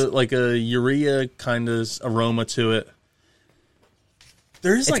 There's a urea kind of aroma to it.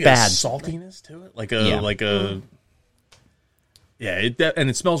 There's like bad. a saltiness to it, and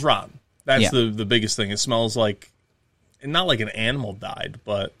it smells rotten. That's the biggest thing. It smells like, not like an animal died,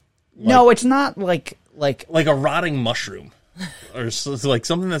 but no, it's not like a rotting mushroom, or like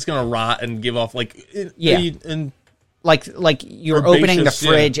something that's gonna rot and give off like like you're opening the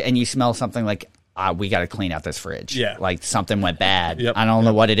fridge and you smell something like, we got to clean out this fridge. Yeah. Like something went bad. Yep. I don't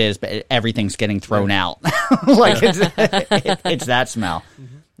know what it is, but everything's getting thrown out. Like it's that smell.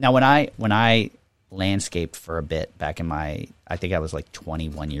 Mm-hmm. Now, when I landscaped for a bit back in I think I was like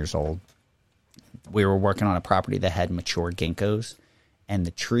 21 years old, we were working on a property that had mature ginkgos, and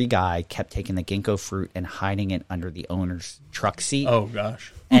the tree guy kept taking the ginkgo fruit and hiding it under the owner's truck seat. Oh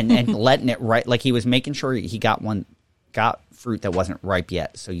gosh. and letting it ripe. Like he was making sure he got fruit that wasn't ripe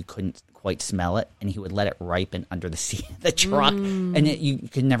yet, so you couldn't quite smell it, and he would let it ripen under the seat of the truck, and you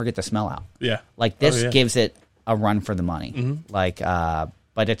could never get the smell out. Yeah. Like this gives it a run for the money. Mm-hmm. Like,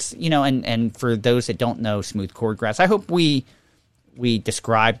 but it's, and for those that don't know smooth cordgrass, I hope we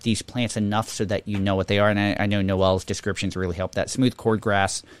describe these plants enough so that you know what they are, and I know Noelle's descriptions really help that. Smooth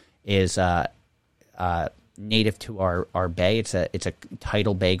cordgrass is native to our bay. It's a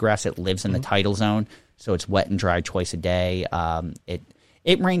tidal bay grass. It lives in the tidal zone, so it's wet and dry twice a day.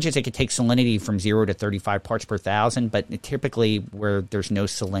 It ranges. It could take salinity from 0 to 35 parts per thousand, but typically where there's no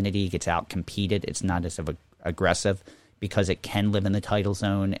salinity, it gets out competed. It's not as aggressive because it can live in the tidal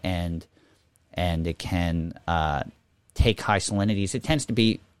zone and it can take high salinities. It tends to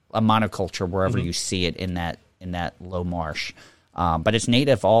be a monoculture wherever you see it in that low marsh. But it's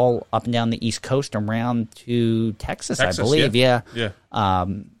native all up and down the East Coast around to Texas, I believe. Yeah.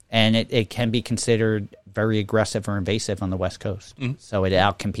 And it can be considered very aggressive or invasive on the West Coast. So it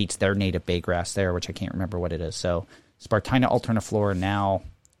outcompetes their native bay grass there, which I can't remember what it is. So Spartina alterniflora, now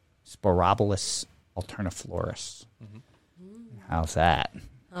Sporobolus alterniflorus. How's that?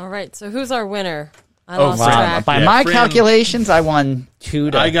 All right, so who's our winner? I lost Wow. track. By Yeah, my Fran- calculations, I won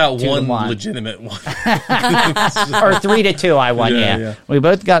 2 to I got 2 to one 1. legitimate one. Or 3 to 2 I won, Yeah, yeah. yeah. We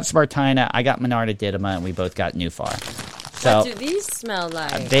both got Spartina, I got Menarda Didyma, and we both got Nufar. So What do these smell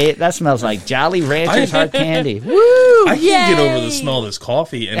like? that smells like Jolly Ranchers hard candy. Woo! I can't get over Yay! the smell of this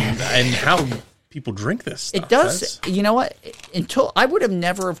coffee and how people drink this stuff. It does. You know what? Until I would have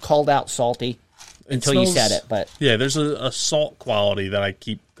never have called out salty until you said it. But yeah, there's a salt quality that I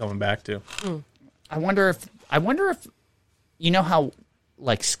keep coming back to. I wonder if you know how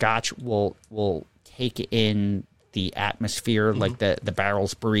like Scotch will take in the atmosphere, like the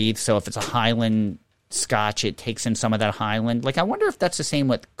barrels breathe. So if it's a Highland Scotch, it takes in some of that Highland. Like I wonder if that's the same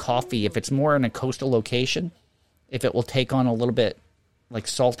with coffee. If it's more in a coastal location, if it will take on a little bit like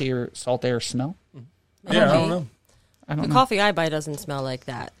salt air smell. Yeah, I don't know. The coffee I buy doesn't smell like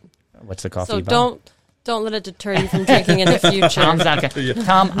that. What's the coffee? So you buy? don't let it deter you from drinking in the future. Tom's not gonna,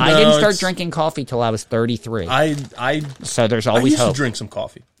 Tom, I didn't start drinking coffee till I was 33. So there's always I used hope. to drink some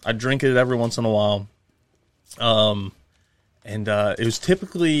coffee. I drink it every once in a while. And it was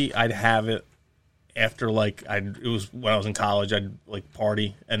typically I'd have it after it was when I was in college. I'd like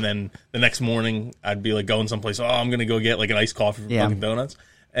party, and then the next morning I'd be like going someplace. Oh, I'm gonna go get like an iced coffee from Dunkin' Donuts,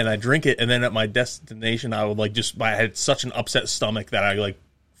 and I drink it, and then at my destination I would like I had such an upset stomach that I like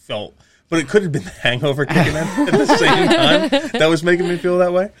felt. But it could have been the hangover kicking in at the same time that was making me feel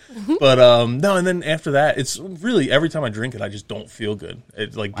that way. But no, and then after that, it's really every time I drink it, I just don't feel good.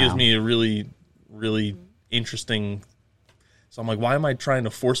 It like gives me a really, really interesting. So I'm like, why am I trying to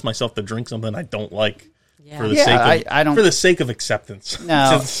force myself to drink something I don't like for the sake of for the sake of acceptance?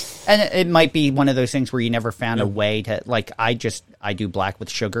 No, and it might be one of those things where you never found a way to like. I do black with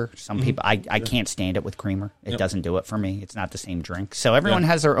sugar. Some people I can't stand it with creamer. It doesn't do it for me. It's not the same drink. So everyone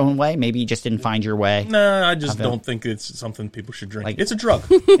has their own way. Maybe you just didn't find your way. No, I just don't think it's something people should drink. Like, it's a drug.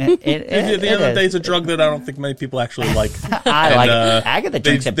 At the end of the day, it's a drug that I don't think many people actually like. I like it. Agatha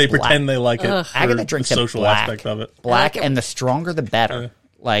drinks it. They pretend they like it. Agatha drinks the it social black. aspect of it. Black, and the stronger the better.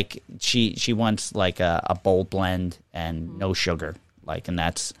 Like she wants like a bold blend and no sugar. Like, and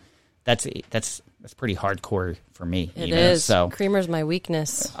that's pretty hardcore for me. It is. So creamer's my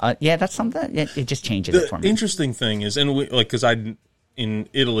weakness. That's something. It just changes it for me. The interesting thing is, and because in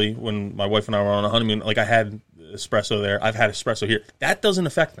Italy when my wife and I were on a honeymoon, like I had espresso there. I've had espresso here. That doesn't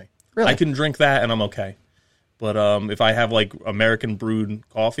affect me. Really? I can drink that and I'm okay. But if I have like American brewed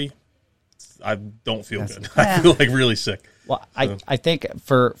coffee, I don't feel good. I feel like really sick. Well, I think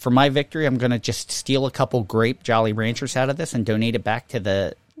for my victory, I'm going to just steal a couple grape Jolly Ranchers out of this and donate it back to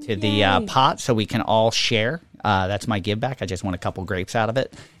the pot so we can all share. That's my give back. I just want a couple grapes out of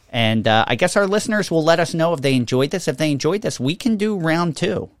it. And I guess our listeners will let us know if they enjoyed this. If they enjoyed this, we can do round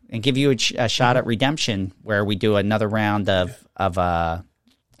 2 and give you a shot at redemption where we do another round of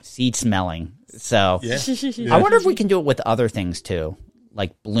seed smelling. So I wonder if we can do it with other things too.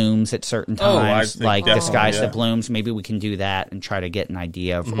 Like blooms at certain times, like disguise the blooms. Maybe we can do that and try to get an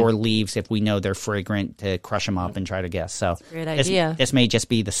idea of, or leaves if we know they're fragrant to crush them up and try to guess. So great idea. This may just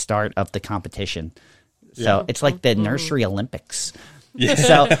be the start of the competition. So it's like the nursery Olympics. Yeah.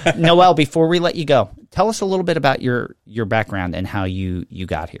 So Noelle, before we let you go, tell us a little bit about your background and how you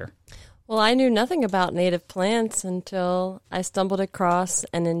got here. Well, I knew nothing about native plants until I stumbled across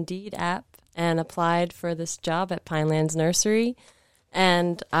an Indeed app and applied for this job at Pinelands Nursery.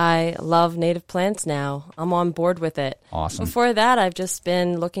 And I love native plants now. I'm on board with it. Awesome. Before that, I've just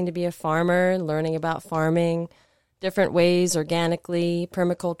been looking to be a farmer, learning about farming, different ways, organically,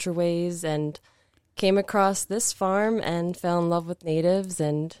 permaculture ways, and came across this farm and fell in love with natives,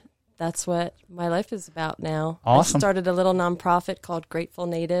 and that's what my life is about now. Awesome. I started a little nonprofit called Grateful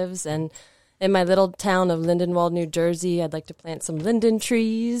Natives, and in my little town of Lindenwold, New Jersey, I'd like to plant some linden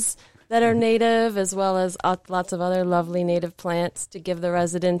trees that are native, as well as lots of other lovely native plants to give the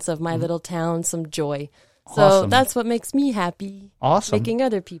residents of my little town some joy. So that's what makes me happy. Awesome. Making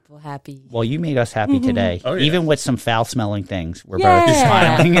other people happy. Well, you made us happy today. Oh, yeah. Even with some foul-smelling things. We're both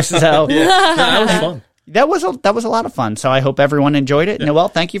smiling. So that was fun. That was a lot of fun. So I hope everyone enjoyed it. Noelle,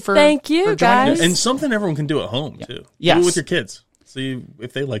 thank you for joining guys. us. And something everyone can do at home, too. Yes. Do it with your kids. See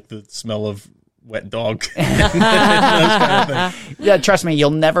if they like the smell of wet dog. Yeah, trust me,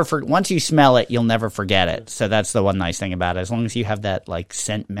 you'll never once you smell it, you'll never forget it. So that's the one nice thing about it. As long as you have that like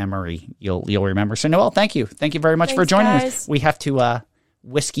scent memory, you'll remember. So Noelle, thank you very much for joining us. We have to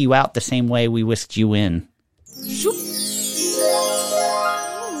whisk you out the same way we whisked you in.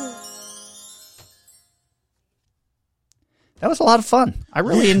 That was a lot of fun. I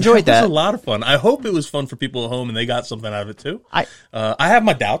really enjoyed that. It was a lot of fun. I hope it was fun for people at home and they got something out of it too. I have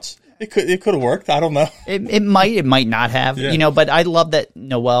my doubts. It could have worked. I don't know. It might not have. Yeah. But I love that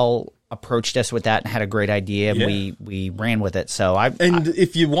Noelle approached us with that and had a great idea, and we ran with it. So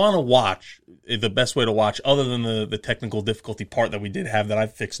if you want to watch, the best way to watch, other than the technical difficulty part that we did have that I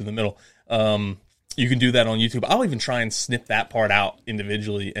fixed in the middle, you can do that on YouTube. I'll even try and snip that part out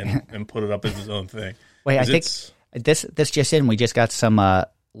individually and put it up as its own thing. Wait, I think this just in. We just got some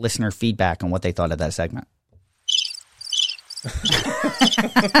listener feedback on what they thought of that segment.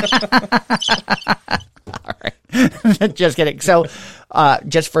 All right. Just kidding. So,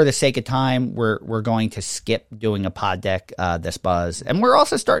 just for the sake of time, we're going to skip doing a pod deck this buzz, and we're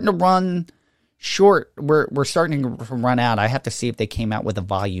also starting to run short. We're starting to run out. I have to see if they came out with a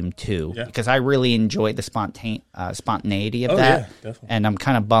volume 2 because I really enjoyed the spontaneity of that, definitely. And I'm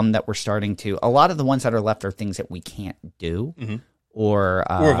kind of bummed that we're starting to. A lot of the ones that are left are things that we can't do. Or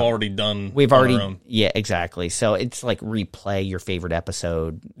have already done. We've on already, our own. yeah, exactly. So it's like replay your favorite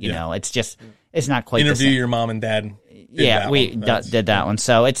episode. You know, it's just it's not quite Interview the same. your mom and dad. We did that one.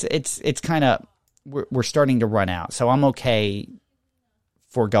 So it's kind of we're starting to run out. So I'm okay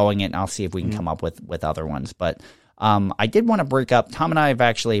foregoing it, and I'll see if we can come up with other ones. But I did want to break up. Tom and I have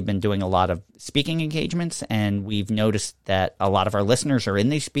actually been doing a lot of speaking engagements, and we've noticed that a lot of our listeners are in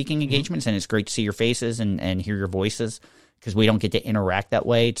these speaking engagements, and it's great to see your faces and hear your voices. Because we don't get to interact that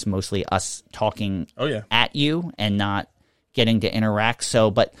way. It's mostly us talking at you and not getting to interact.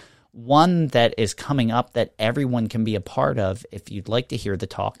 So, but one that is coming up that everyone can be a part of, if you'd like to hear the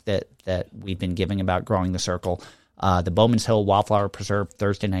talk that we've been giving about growing the circle, the Bowman's Hill Wildflower Preserve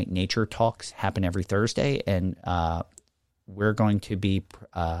Thursday Night Nature Talks happen every Thursday, and we're going to be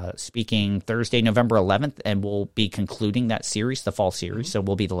speaking Thursday, November 11th, and we'll be concluding that series, the fall series, so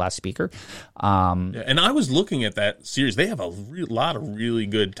we'll be the last speaker. And I was looking at that series. They have a lot of really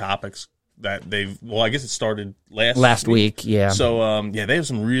good topics that I guess it started last week. Yeah. So, they have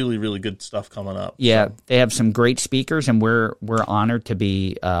some really, really good stuff coming up. Yeah, so. They have some great speakers, and we're honored to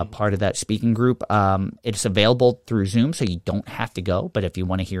be part of that speaking group. It's available through Zoom, so you don't have to go. But if you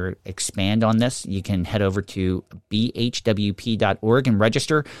want to hear it expand on this, you can head over to bhwp.org and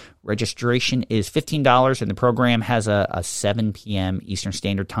register. Registration is $15, and the program has a 7 p.m. Eastern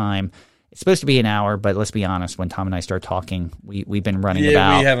Standard Time. It's supposed to be an hour, but let's be honest. When Tom and I start talking, we've been running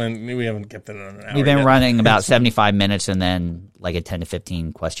about. we haven't kept it on an hour. We've been running about 75 minutes, and then like a 10 to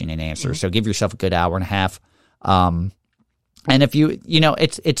 15 question and answer. So give yourself a good hour and a half. And if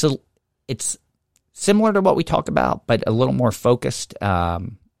it's similar to what we talk about, but a little more focused.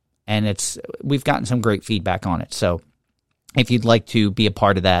 And we've gotten some great feedback on it. So if you'd like to be a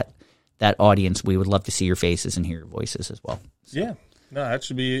part of that audience, we would love to see your faces and hear your voices as well. So. Yeah. No, that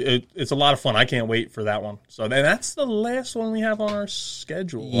should be. It's a lot of fun. I can't wait for that one. So that's the last one we have on our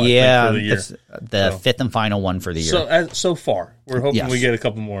schedule. Yeah, for the year. The fifth and final one for the year. So far, we're hoping we get a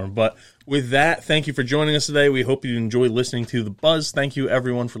couple more. But with that, thank you for joining us today. We hope you enjoy listening to The Buzz. Thank you,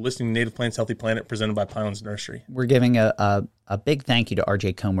 everyone, for listening to Native Plants, Healthy Planet, presented by Pinelands Nursery. We're giving a big thank you to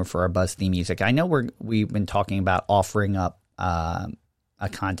RJ Comer for our Buzz theme music. I know we've been talking about offering up a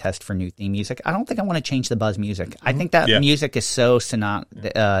contest for new theme music. I don't think I want to change the Buzz music. I think that music is so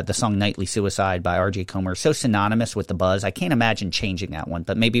the song Nightly Suicide by RJ Comer is so synonymous with the Buzz. I can't imagine changing that one,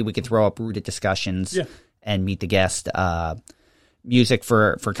 but maybe we could throw up Rooted Discussions and Meet the Guest music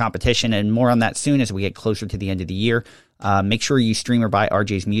for competition, and more on that soon as we get closer to the end of the year. Make sure you stream or buy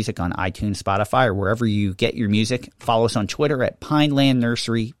RJ's music on iTunes, Spotify, or wherever you get your music. Follow us on Twitter at Pineland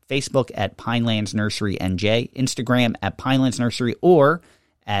Nursery, Facebook at Pinelands Nursery NJ, Instagram at Pinelands Nursery, or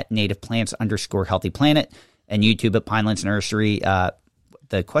at Native Plants _Healthy Planet, and YouTube at Pinelands Nursery.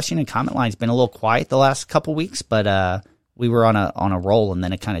 The question and comment line's been a little quiet the last couple weeks, but we were on a roll, and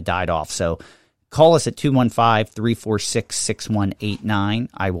then it kind of died off. So call us at 215-346-6189.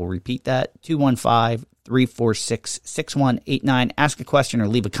 I will repeat that, 215-346-6189. Ask a question or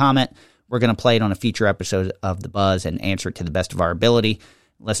leave a comment. We're going to play it on a future episode of The Buzz and answer it to the best of our ability.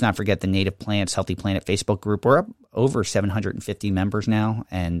 Let's not forget the Native Plants Healthy Planet Facebook group. We're up over 750 members now,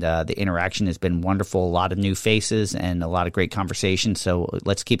 and the interaction has been wonderful. A lot of new faces and a lot of great conversations, so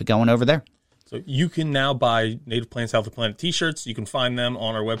let's keep it going over there. So you can now buy Native Plants Healthy Planet t-shirts. You can find them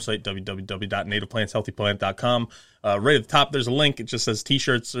on our website, www.nativeplantshealthyplanet.com. Right at the top, there's a link. It just says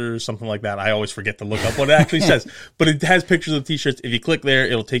t-shirts or something like that. I always forget to look up what it actually says. But it has pictures of t-shirts. If you click there,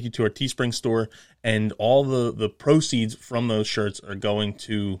 it'll take you to our Teespring store. And all the proceeds from those shirts are going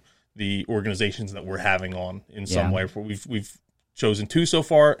to the organizations that we're having on in some way. We've chosen 2 so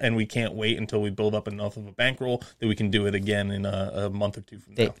far, and we can't wait until we build up enough of a bankroll that we can do it again in a month or 2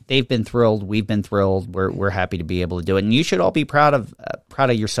 from now. They've been thrilled. We've been thrilled. We're happy to be able to do it, and you should all be proud of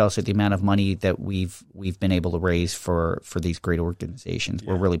yourselves at the amount of money that we've been able to raise for these great organizations.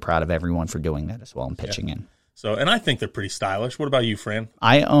 We're really proud of everyone for doing that as well and pitching in. So, and I think they're pretty stylish. What about you, Fran?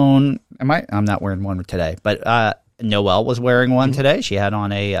 I'm not wearing one today, but Noelle was wearing one today. She had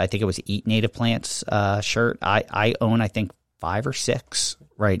on I think it was Eat Native Plants shirt. I own, I think, 5 or 6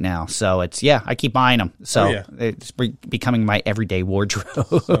 right now. So it's, I keep buying them. So it's becoming my everyday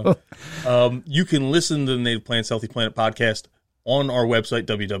wardrobe. So, you can listen to the Native Plants Healthy Planet podcast on our website,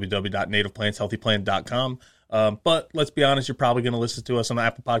 www.nativeplantshealthyplanet.com. But let's be honest, you're probably going to listen to us on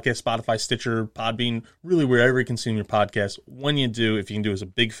Apple Podcasts, Spotify, Stitcher, Podbean, really wherever you consume your podcast. When you do, if you can do us a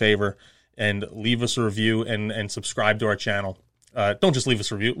big favor and leave us a review and subscribe to our channel. Don't just leave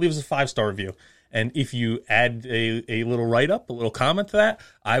us a review, leave us a 5-star review. And if you add a little write-up, a little comment to that,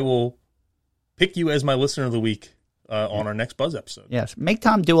 I will pick you as my listener of the week on our next Buzz episode. Yes, make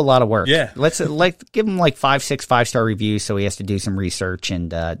Tom do a lot of work. Yeah. Let's give him like 5-6 5-star reviews, so he has to do some research and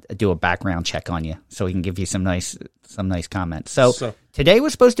do a background check on you, so he can give you some nice comments. So today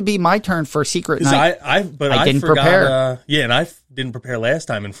was supposed to be my turn for Secret Night. I didn't forgot, prepare. and I didn't prepare last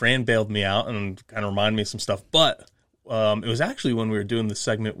time, and Fran bailed me out and kind of reminded me of some stuff. But it was actually when we were doing the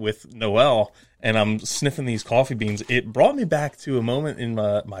segment with Noel, and I'm sniffing these coffee beans. It brought me back to a moment in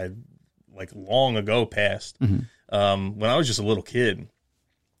my like long ago past. When I was just a little kid.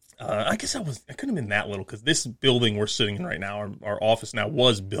 I guess I couldn't have been that little, because this building we're sitting in right now, our office now,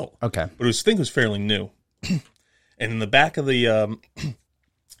 was built. Okay. But I think it was fairly new. And in the back of the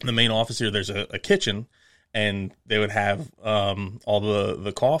main office here, there's a kitchen, and they would have all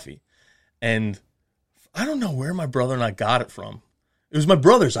the coffee. And I don't know where my brother and I got it from. It was my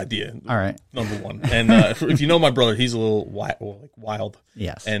brother's idea. All right. Number one. And if you know my brother, he's a little wild.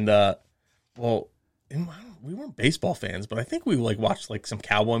 Yes. And, we weren't baseball fans, but I think we watched some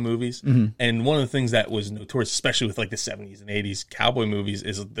cowboy movies. And one of the things that was notorious, especially with the 70s and 80s cowboy movies,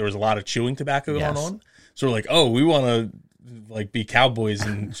 is there was a lot of chewing tobacco going on. So we're like, oh, we want to be cowboys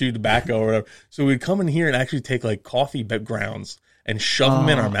and chew tobacco or whatever. So we'd come in here and actually take coffee grounds and shove them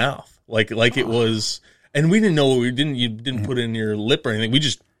in our mouth, like it was. And we didn't know what you didn't put it in your lip or anything. We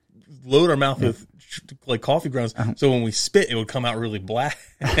just load our mouth with coffee grounds, so when we spit, it would come out really black,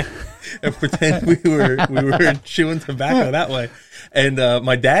 and pretend we were chewing tobacco that way. And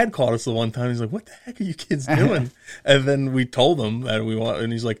my dad caught us the one time. He's like, "What the heck are you kids doing?" And then we told him that we want,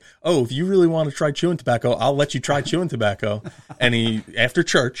 and he's like, "Oh, if you really want to try chewing tobacco, I'll let you try chewing tobacco." And after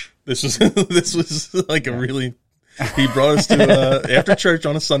church, this was a really. He brought us to after church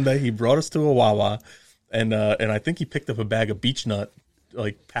on a Sunday. He brought us to a Wawa, and I think he picked up a bag of beech nut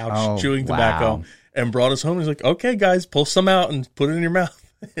pouch chewing tobacco and brought us home. He's like, "Okay, guys, pull some out and put it in your mouth."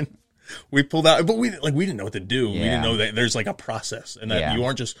 And we pulled out, but we didn't know what to do. We didn't know that there's a process, and that you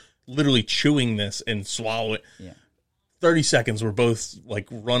aren't just literally chewing this and swallow it. 30 seconds, we're both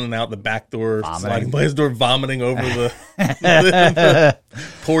running out the back door, sliding by his door, vomiting over the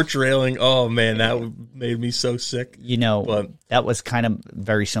porch railing. Oh man, that made me so sick. That was kind of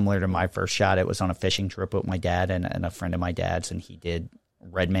very similar to my first shot. It was on a fishing trip with my dad and a friend of my dad's, and he did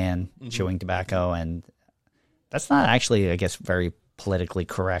Red Man chewing tobacco, and that's not actually, I guess, very politically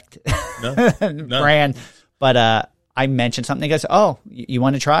correct brand. But I mentioned something. He goes, "Oh, you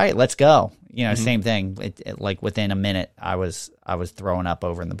want to try it? Let's go." Same thing. It within a minute, I was throwing up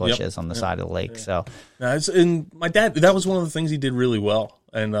over in the bushes on the side of the lake. So, and my dad, that was one of the things he did really well.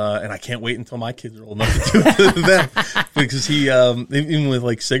 And I can't wait until my kids are old enough to do it to them, because he even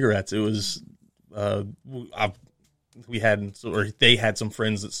with cigarettes, it was they had some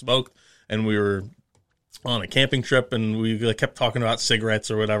friends that smoked, and we were on a camping trip, and we kept talking about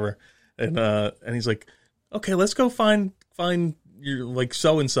cigarettes or whatever, and he's like, "Okay, let's go find your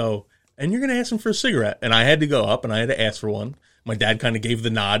so and so, and you're gonna ask him for a cigarette." And I had to go up and I had to ask for one. My dad kind of gave the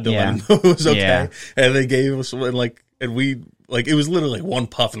nod to let him know it was okay, and they gave us one, and we it was literally one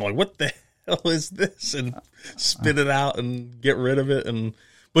puff, and what the hell is this? And spit it out and get rid of it,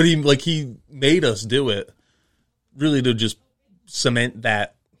 but he made us do it, really to just cement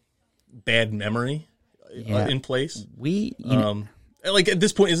that bad memory in place. At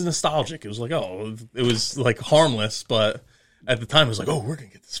this point, it's nostalgic. It was it was harmless, but at the time, it was we're going to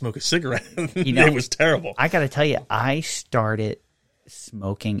get to smoke a cigarette. It was terrible. I got to tell you, I started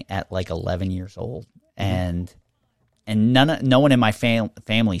smoking at 11 years old, and no one in my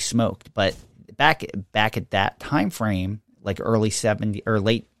family smoked. But back at that time frame, early 70s or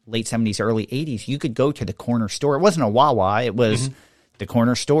late 70s, early 80s, you could go to the corner store. It wasn't a Wawa. It was the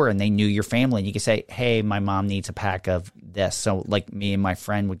corner store, and they knew your family. And you could say, "Hey, my mom needs a pack of this." So me and my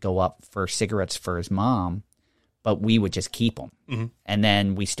friend would go up for cigarettes for his mom, but we would just keep them. And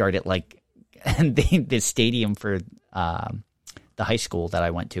then we started the stadium for the high school that I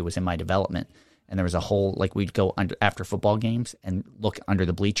went to was in my development. And there was a whole, we'd go after football games and look under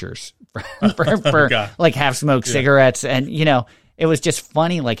the bleachers for half-smoked cigarettes. And, it was just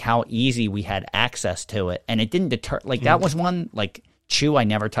funny, how easy we had access to it. And it didn't deter, that was one, chew, I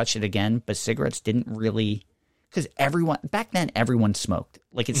never touched it again. But cigarettes didn't really, because back then, everyone smoked.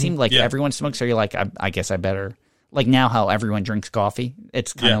 It seemed like everyone smoked. So you're I guess I better, now how everyone drinks coffee.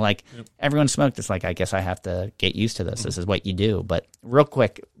 It's kind of everyone smoked. It's I guess I have to get used to this. This is what you do. But real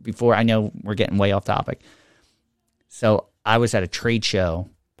quick, before I know we're getting way off topic, So I was at a trade show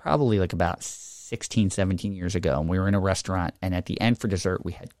probably like about 16, 17 years ago, and we were in a restaurant, and at the end for dessert,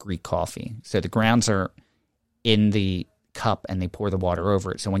 we had Greek coffee. So the grounds are in the cup, and they pour the water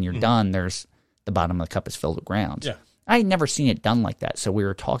over it. So when you're done, there's the bottom of the cup is filled with grounds. Yeah. I had never seen it done like that. So we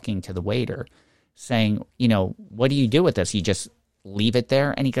were talking to the waiter saying, what do you do with this? You just leave it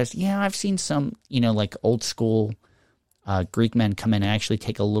there? And he goes, yeah, I've seen some, like old school Greek men come in and actually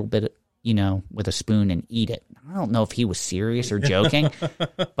take a little bit, with a spoon and eat it. I don't know if he was serious or joking,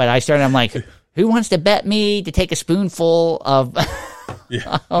 but I'm like, who wants to bet me to take a spoonful of,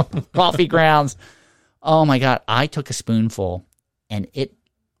 of coffee grounds? Oh my God. I took a spoonful and it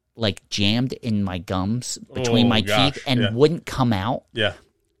like jammed in my gums between my teeth and wouldn't come out. Yeah.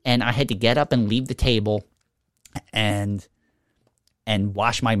 And I had to get up and leave the table and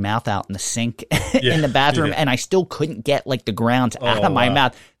wash my mouth out in the sink in the bathroom. Yeah. And I still couldn't get like the grounds out of my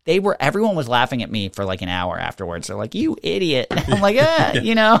mouth. Everyone was laughing at me for like an hour afterwards. They're like, you idiot. And I'm like,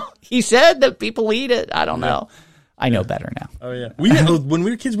 he said that people eat it. I don't know. I know better now. Oh yeah. When we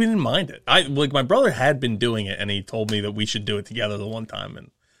were kids, we didn't mind it. My brother had been doing it and he told me that we should do it together the one time.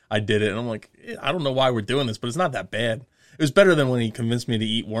 And I did it. And I'm like, I don't know why we're doing this, but it's not that bad. It was better than when he convinced me to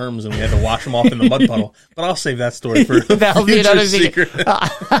eat worms and we had to wash them off in the mud puddle. But I'll save that story for That'll be another secret. All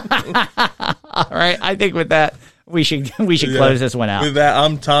right. I think with that, we should close this one out. With that,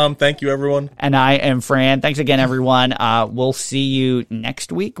 I'm Tom. Thank you, everyone. And I am Fran. Thanks again, everyone. We'll see you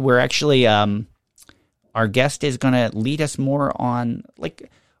next week. We're actually our guest is going to lead us more on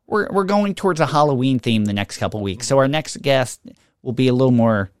we're going towards a Halloween theme the next couple weeks. So our next guest will be a little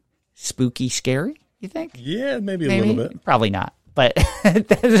more spooky, scary. You think? Yeah, maybe a little bit. Probably not, but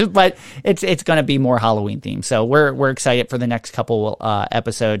but it's going to be more Halloween themed. So we're excited for the next couple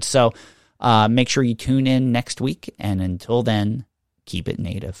episodes. So make sure you tune in next week, and until then, keep it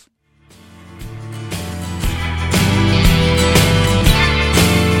native.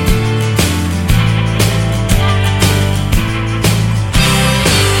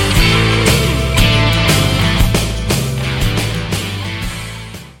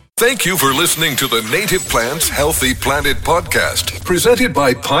 Thank you for listening to the Native Plants Healthy Planet podcast, presented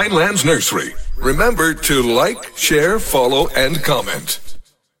by Pinelands Nursery. Remember to like, share, follow, and comment.